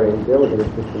of varying buildings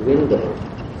with the windows,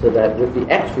 so that with the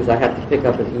extras I have to pick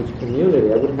up in each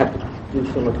community, I wouldn't have to do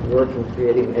so much work in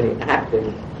creating any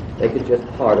acting. They could just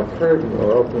part a curtain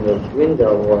or open a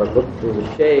window or look through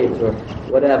the shades or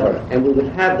whatever, and we would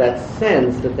have that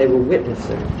sense that they were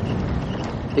witnessing.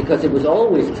 Because it was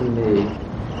always, to me,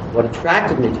 what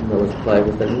attracted me to Miller's play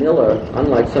was that Miller,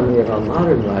 unlike so many of our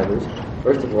modern writers,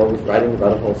 first of all, was writing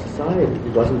about a whole society. He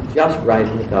wasn't just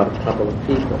writing about a couple of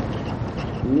people.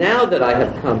 Now that I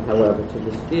have come, however, to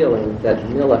this feeling that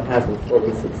Miller hasn't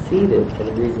fully succeeded for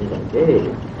the reasons I gave,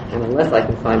 and unless I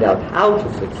can find out how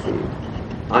to succeed,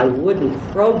 I wouldn't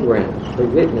program the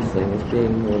witnessing as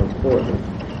being more important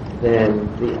than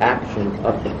the action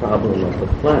of the problem of the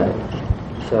play.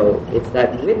 So it's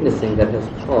that witnessing that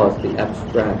has caused the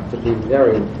abstract to be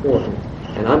very important.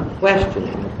 And I'm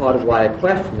questioning, and part of why I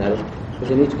question that is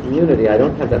because in each community I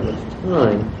don't have that much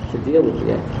time to deal with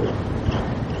the extras.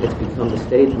 It's become the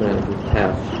stage manager's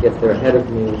task. She gets there ahead of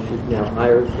me, and she's now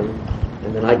hired them,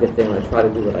 and then I get there and I try to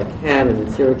do what I can. And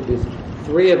in Syracuse,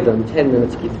 3 of them, 10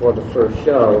 minutes before the first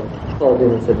show, called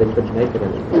in and said they couldn't make it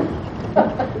anymore.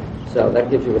 So that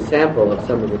gives you a sample of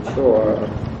some of the chore of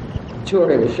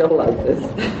touring a show like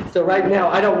this. So right now,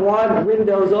 I don't want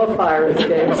windows or fire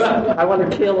escapes. I want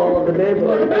to kill all of the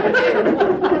neighborhood.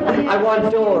 I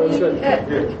want doors.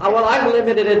 Well, I've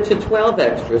limited it to 12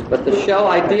 extras, but the show,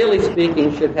 ideally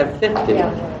speaking, should have 50.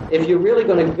 If you're really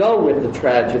going to go with the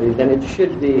tragedy, then it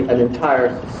should be an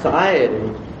entire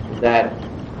society that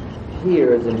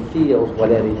hears and feels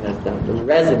what Eddie has done. The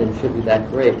resident should be that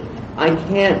great. I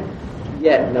can't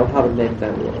yet know how to make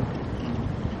that work.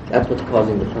 That's what's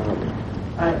causing the problem.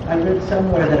 I read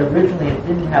somewhere that originally it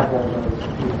didn't have all those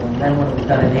people, and then when it was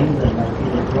done in England, like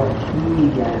Peter Brook,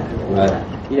 he added all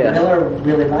that. Yes. Miller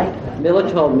really liked that. Miller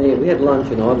told me, we had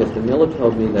lunch in August, and Miller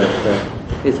told me that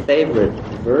his favorite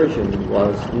version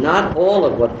was not all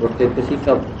of what Brook did, because he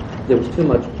felt there was too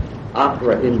much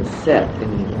opera in the set,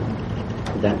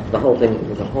 that the whole thing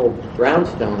was a whole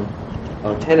brownstone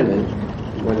tenement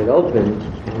when it opened,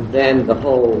 and then the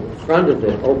whole front of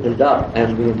it opened up,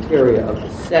 and the interior of the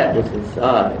set was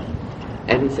inside.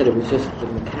 And he said it was just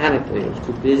mechanically, it was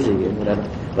too busy and whatever.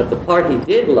 But the part he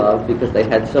did love, because they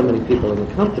had so many people in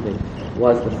the company,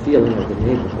 was the feeling of the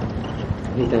neighborhood.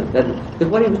 Because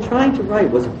what he was trying to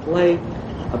write was a play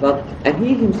about, and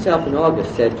he himself in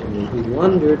August said to me, he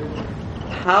wondered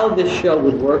how this show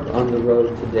would work on the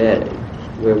road today,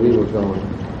 where we were going,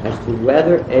 as to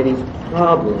whether Eddie's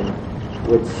problem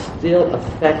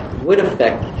would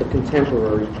affect the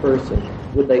contemporary person.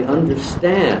 Would they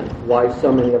understand why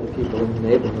so many other people in the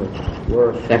neighborhood were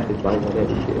affected by what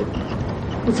Eddie did?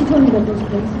 Was he talking about those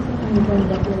places?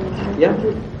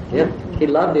 Yeah. He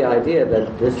loved the idea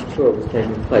that this tour was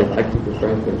taking place. I keep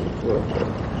referring to it as a tour.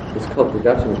 This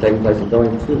co-production was taking place and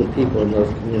going to the people in those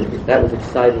communities. That was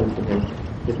exciting to him.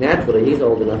 Because naturally, he's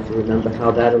old enough to remember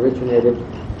how that originated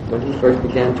when he first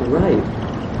began to write,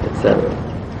 etc.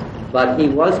 But he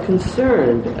was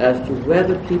concerned as to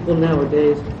whether people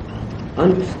nowadays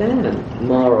understand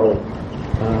moral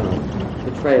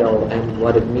betrayal and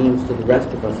what it means to the rest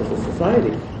of us as a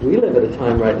society. We live at a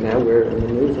time right now where in the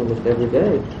news almost every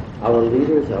day, our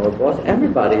leaders, our boss,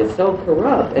 everybody is so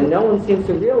corrupt, and no one seems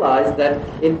to realize that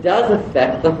it does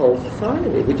affect the whole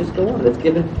society. We just go on. It's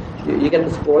given. You get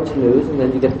the sports news, and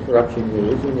then you get the corruption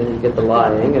news, and then you get the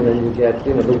lying, and then you get,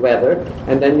 the weather,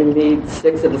 and then you meet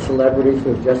 6 of the celebrities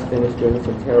who have just finished doing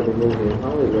some terrible movie in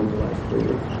Hollywood in the last 3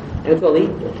 years. And it's all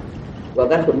equal. Well,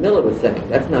 that's what Miller was saying.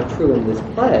 That's not true in this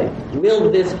play.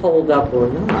 Will this hold up or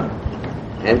not?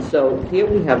 And so here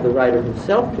we have the writer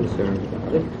himself concerned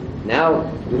about it. Now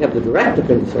we have the director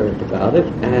concerned about it,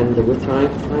 and we're trying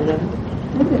to find out.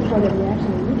 Look at part of the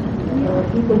action.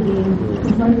 People being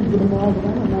confronted with a moral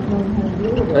dilemma, not knowing how to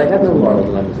deal with it. I have no moral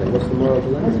dilemmas. What's the moral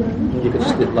dilemma? You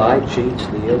could lie, cheat,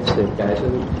 steal, guys.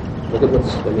 Look at we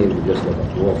just look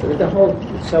at Wall Street. The whole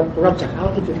self-corrupt. So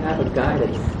how could you have a guy that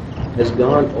has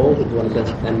gone over to one of the,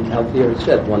 and Alfieri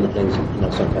said one of the things,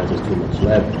 sometimes there's too much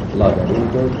love.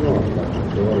 Everything goes wrong.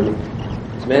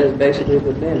 This man is basically a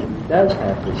good man. He does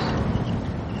have this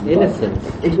innocence.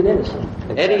 He's an innocent.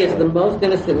 Eddie is the most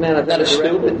innocent man I've ever He's not a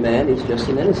stupid man. He's just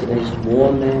an innocent. And he's a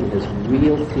warm man. He has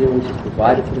real feelings. He's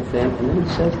provided for the family. And then he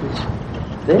says these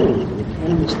things, and you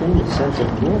can't understand the sense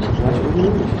of loss. Why should we do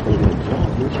this? She's going to get a job.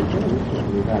 What should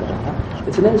we do?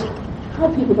 It's an innocent. How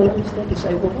are people going to understand to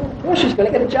say, well, she's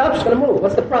going to get a job. She's going to move.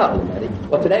 What's the problem, Eddie?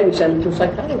 Well, today we send him to a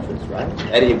psychiatrist, right?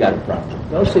 Eddie, you've got a problem.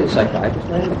 Go see a psychiatrist.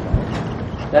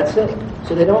 That's it.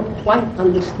 So they don't quite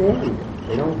understand it.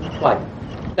 They don't quite.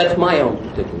 That's my own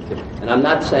particular theory. And I'm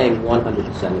not saying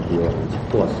 100% of the audience, of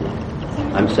course not.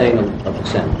 I'm saying a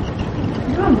percentage.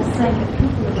 You're almost saying that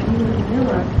people are viewing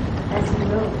Miller as he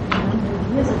wrote a number of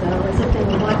years ago, as if they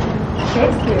were watching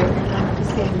Shakespeare and not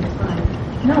understanding the crime.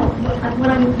 No, what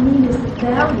I mean is the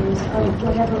values of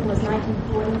whatever it was,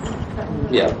 1940s,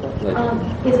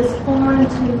 is as foreign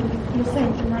to, you're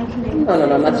saying, to 1980s. No,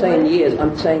 I'm not saying years.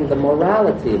 I'm saying the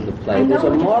morality of the play. There's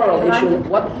a moral issue.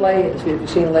 What play have you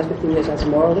seen in the last 15 years has a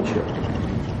moral issue?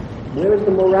 Where is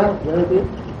the morale? Where is it?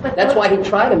 That's why he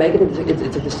tried to make it.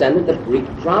 It's a descendant of Greek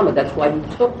drama. That's why he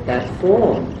took that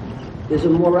form. There's a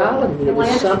morality. No, I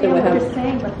understand what you're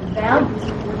saying, but the values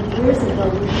of 40 years ago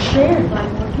were shared by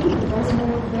more people. Those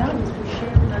moral values were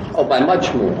shared by... Oh, by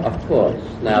much more, of course.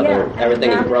 Now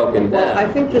everything is broken down. Well,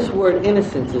 I think this word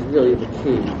innocence is really the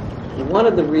key. One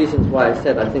of the reasons why I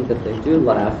said I think that they do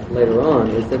laugh later on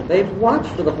is that they've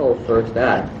watched for the whole first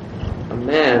act a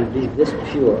man be this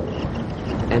pure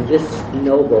and this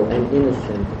noble and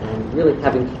innocent and really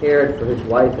having cared for his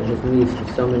wife and his niece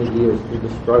for so many years through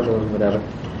the struggle and whatever.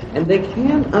 And they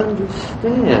can't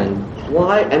understand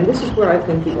why, and this is where I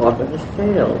think the author has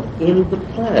failed in the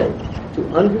play, to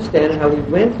understand how he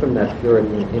went from that purity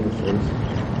and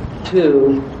innocence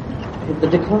to the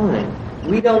decline.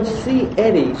 We don't see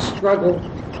Eddie struggle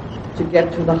to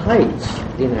get to the heights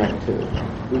in Act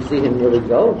 2. We see him really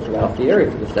go to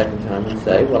Alfieri for the second time and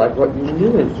say, well, I brought you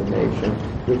new information,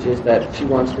 which is that she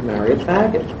wants to marry a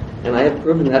faggot. And I have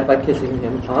proven that by kissing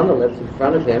him on the lips in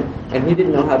front of him, and he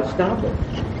didn't know how to stop it.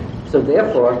 So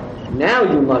therefore, now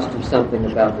you must do something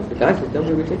about this. The guy says, don't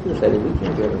be ridiculous, Eddie. We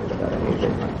can't do anything about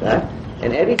anything like that.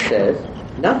 And Eddie says,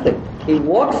 nothing. He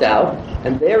walks out,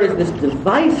 and there is this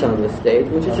device on the stage,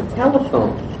 which is a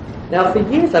telephone. Now, for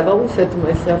years, I've always said to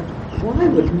myself, why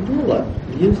would Miller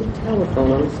use a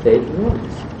telephone on the stage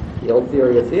once? The old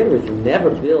theory of theater is you never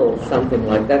build something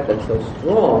like that that's so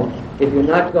strong if you're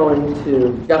not going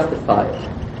to justify it.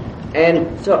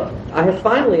 And so I have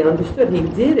finally understood he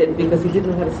did it because he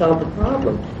didn't know how to solve the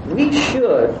problem. We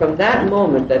should, from that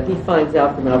moment that he finds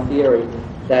out from Alfieri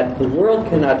that the world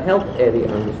cannot help Eddie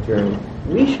on this journey,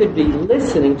 we should be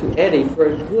listening to Eddie for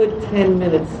a good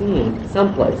 10-minute scene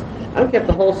someplace. I don't care if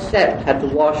the whole set had to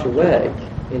wash away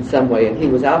in some way, and he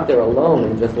was out there alone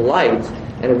in just lights,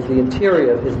 and it was the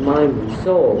interior of his mind and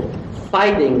soul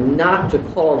fighting not to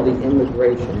call the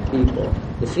immigration people.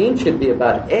 The scene should be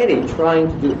about Eddie trying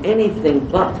to do anything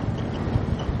but.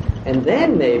 And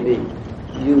then maybe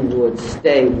you would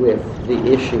stay with the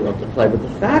issue of the play. But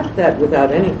the fact that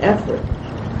without any effort,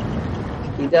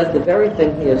 he does the very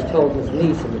thing he has told his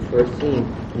niece in the first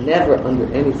scene, never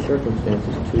under any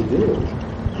circumstances to do,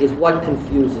 is what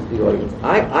confuses the audience.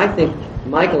 I think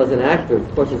Michael, as an actor,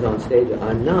 of course, is on stage.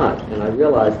 I'm not, and I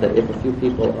realize that if a few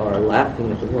people are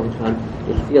laughing at the wrong time,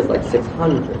 it feels like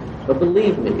 600. But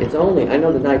believe me, it's only, I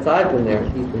know the nights I've been there,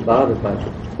 he's been bothered by it.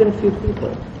 It's been a few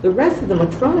people. The rest of them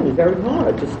are trying very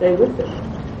hard to stay with it.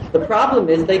 The problem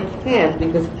is they can't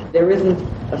because there isn't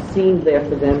a scene there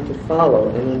for them to follow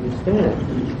and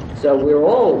understand. So we're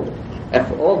all,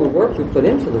 after all the work we put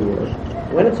into the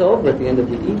work, when it's over at the end of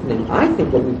the evening, I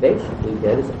think what we basically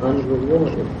get is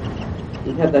unrewarded.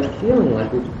 We have that feeling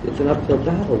like it's an uphill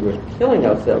battle. We're killing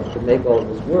ourselves to make all of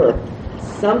this work.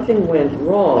 Something went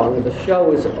wrong, the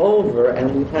show is over,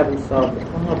 and we haven't solved the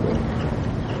problem.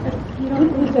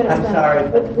 I'm sorry,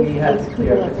 but we have to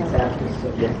clear this after.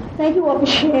 So yes. Thank you all for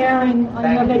sharing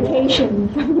on your vacation.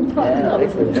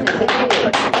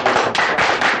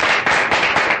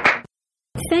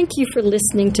 Thank you for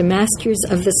listening to Masters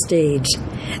of the Stage.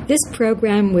 This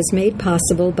program was made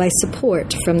possible by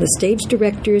support from the Stage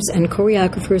Directors and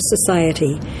Choreographers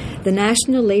Society, the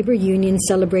National Labor Union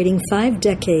celebrating 5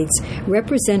 decades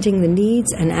representing the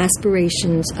needs and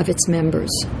aspirations of its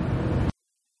members.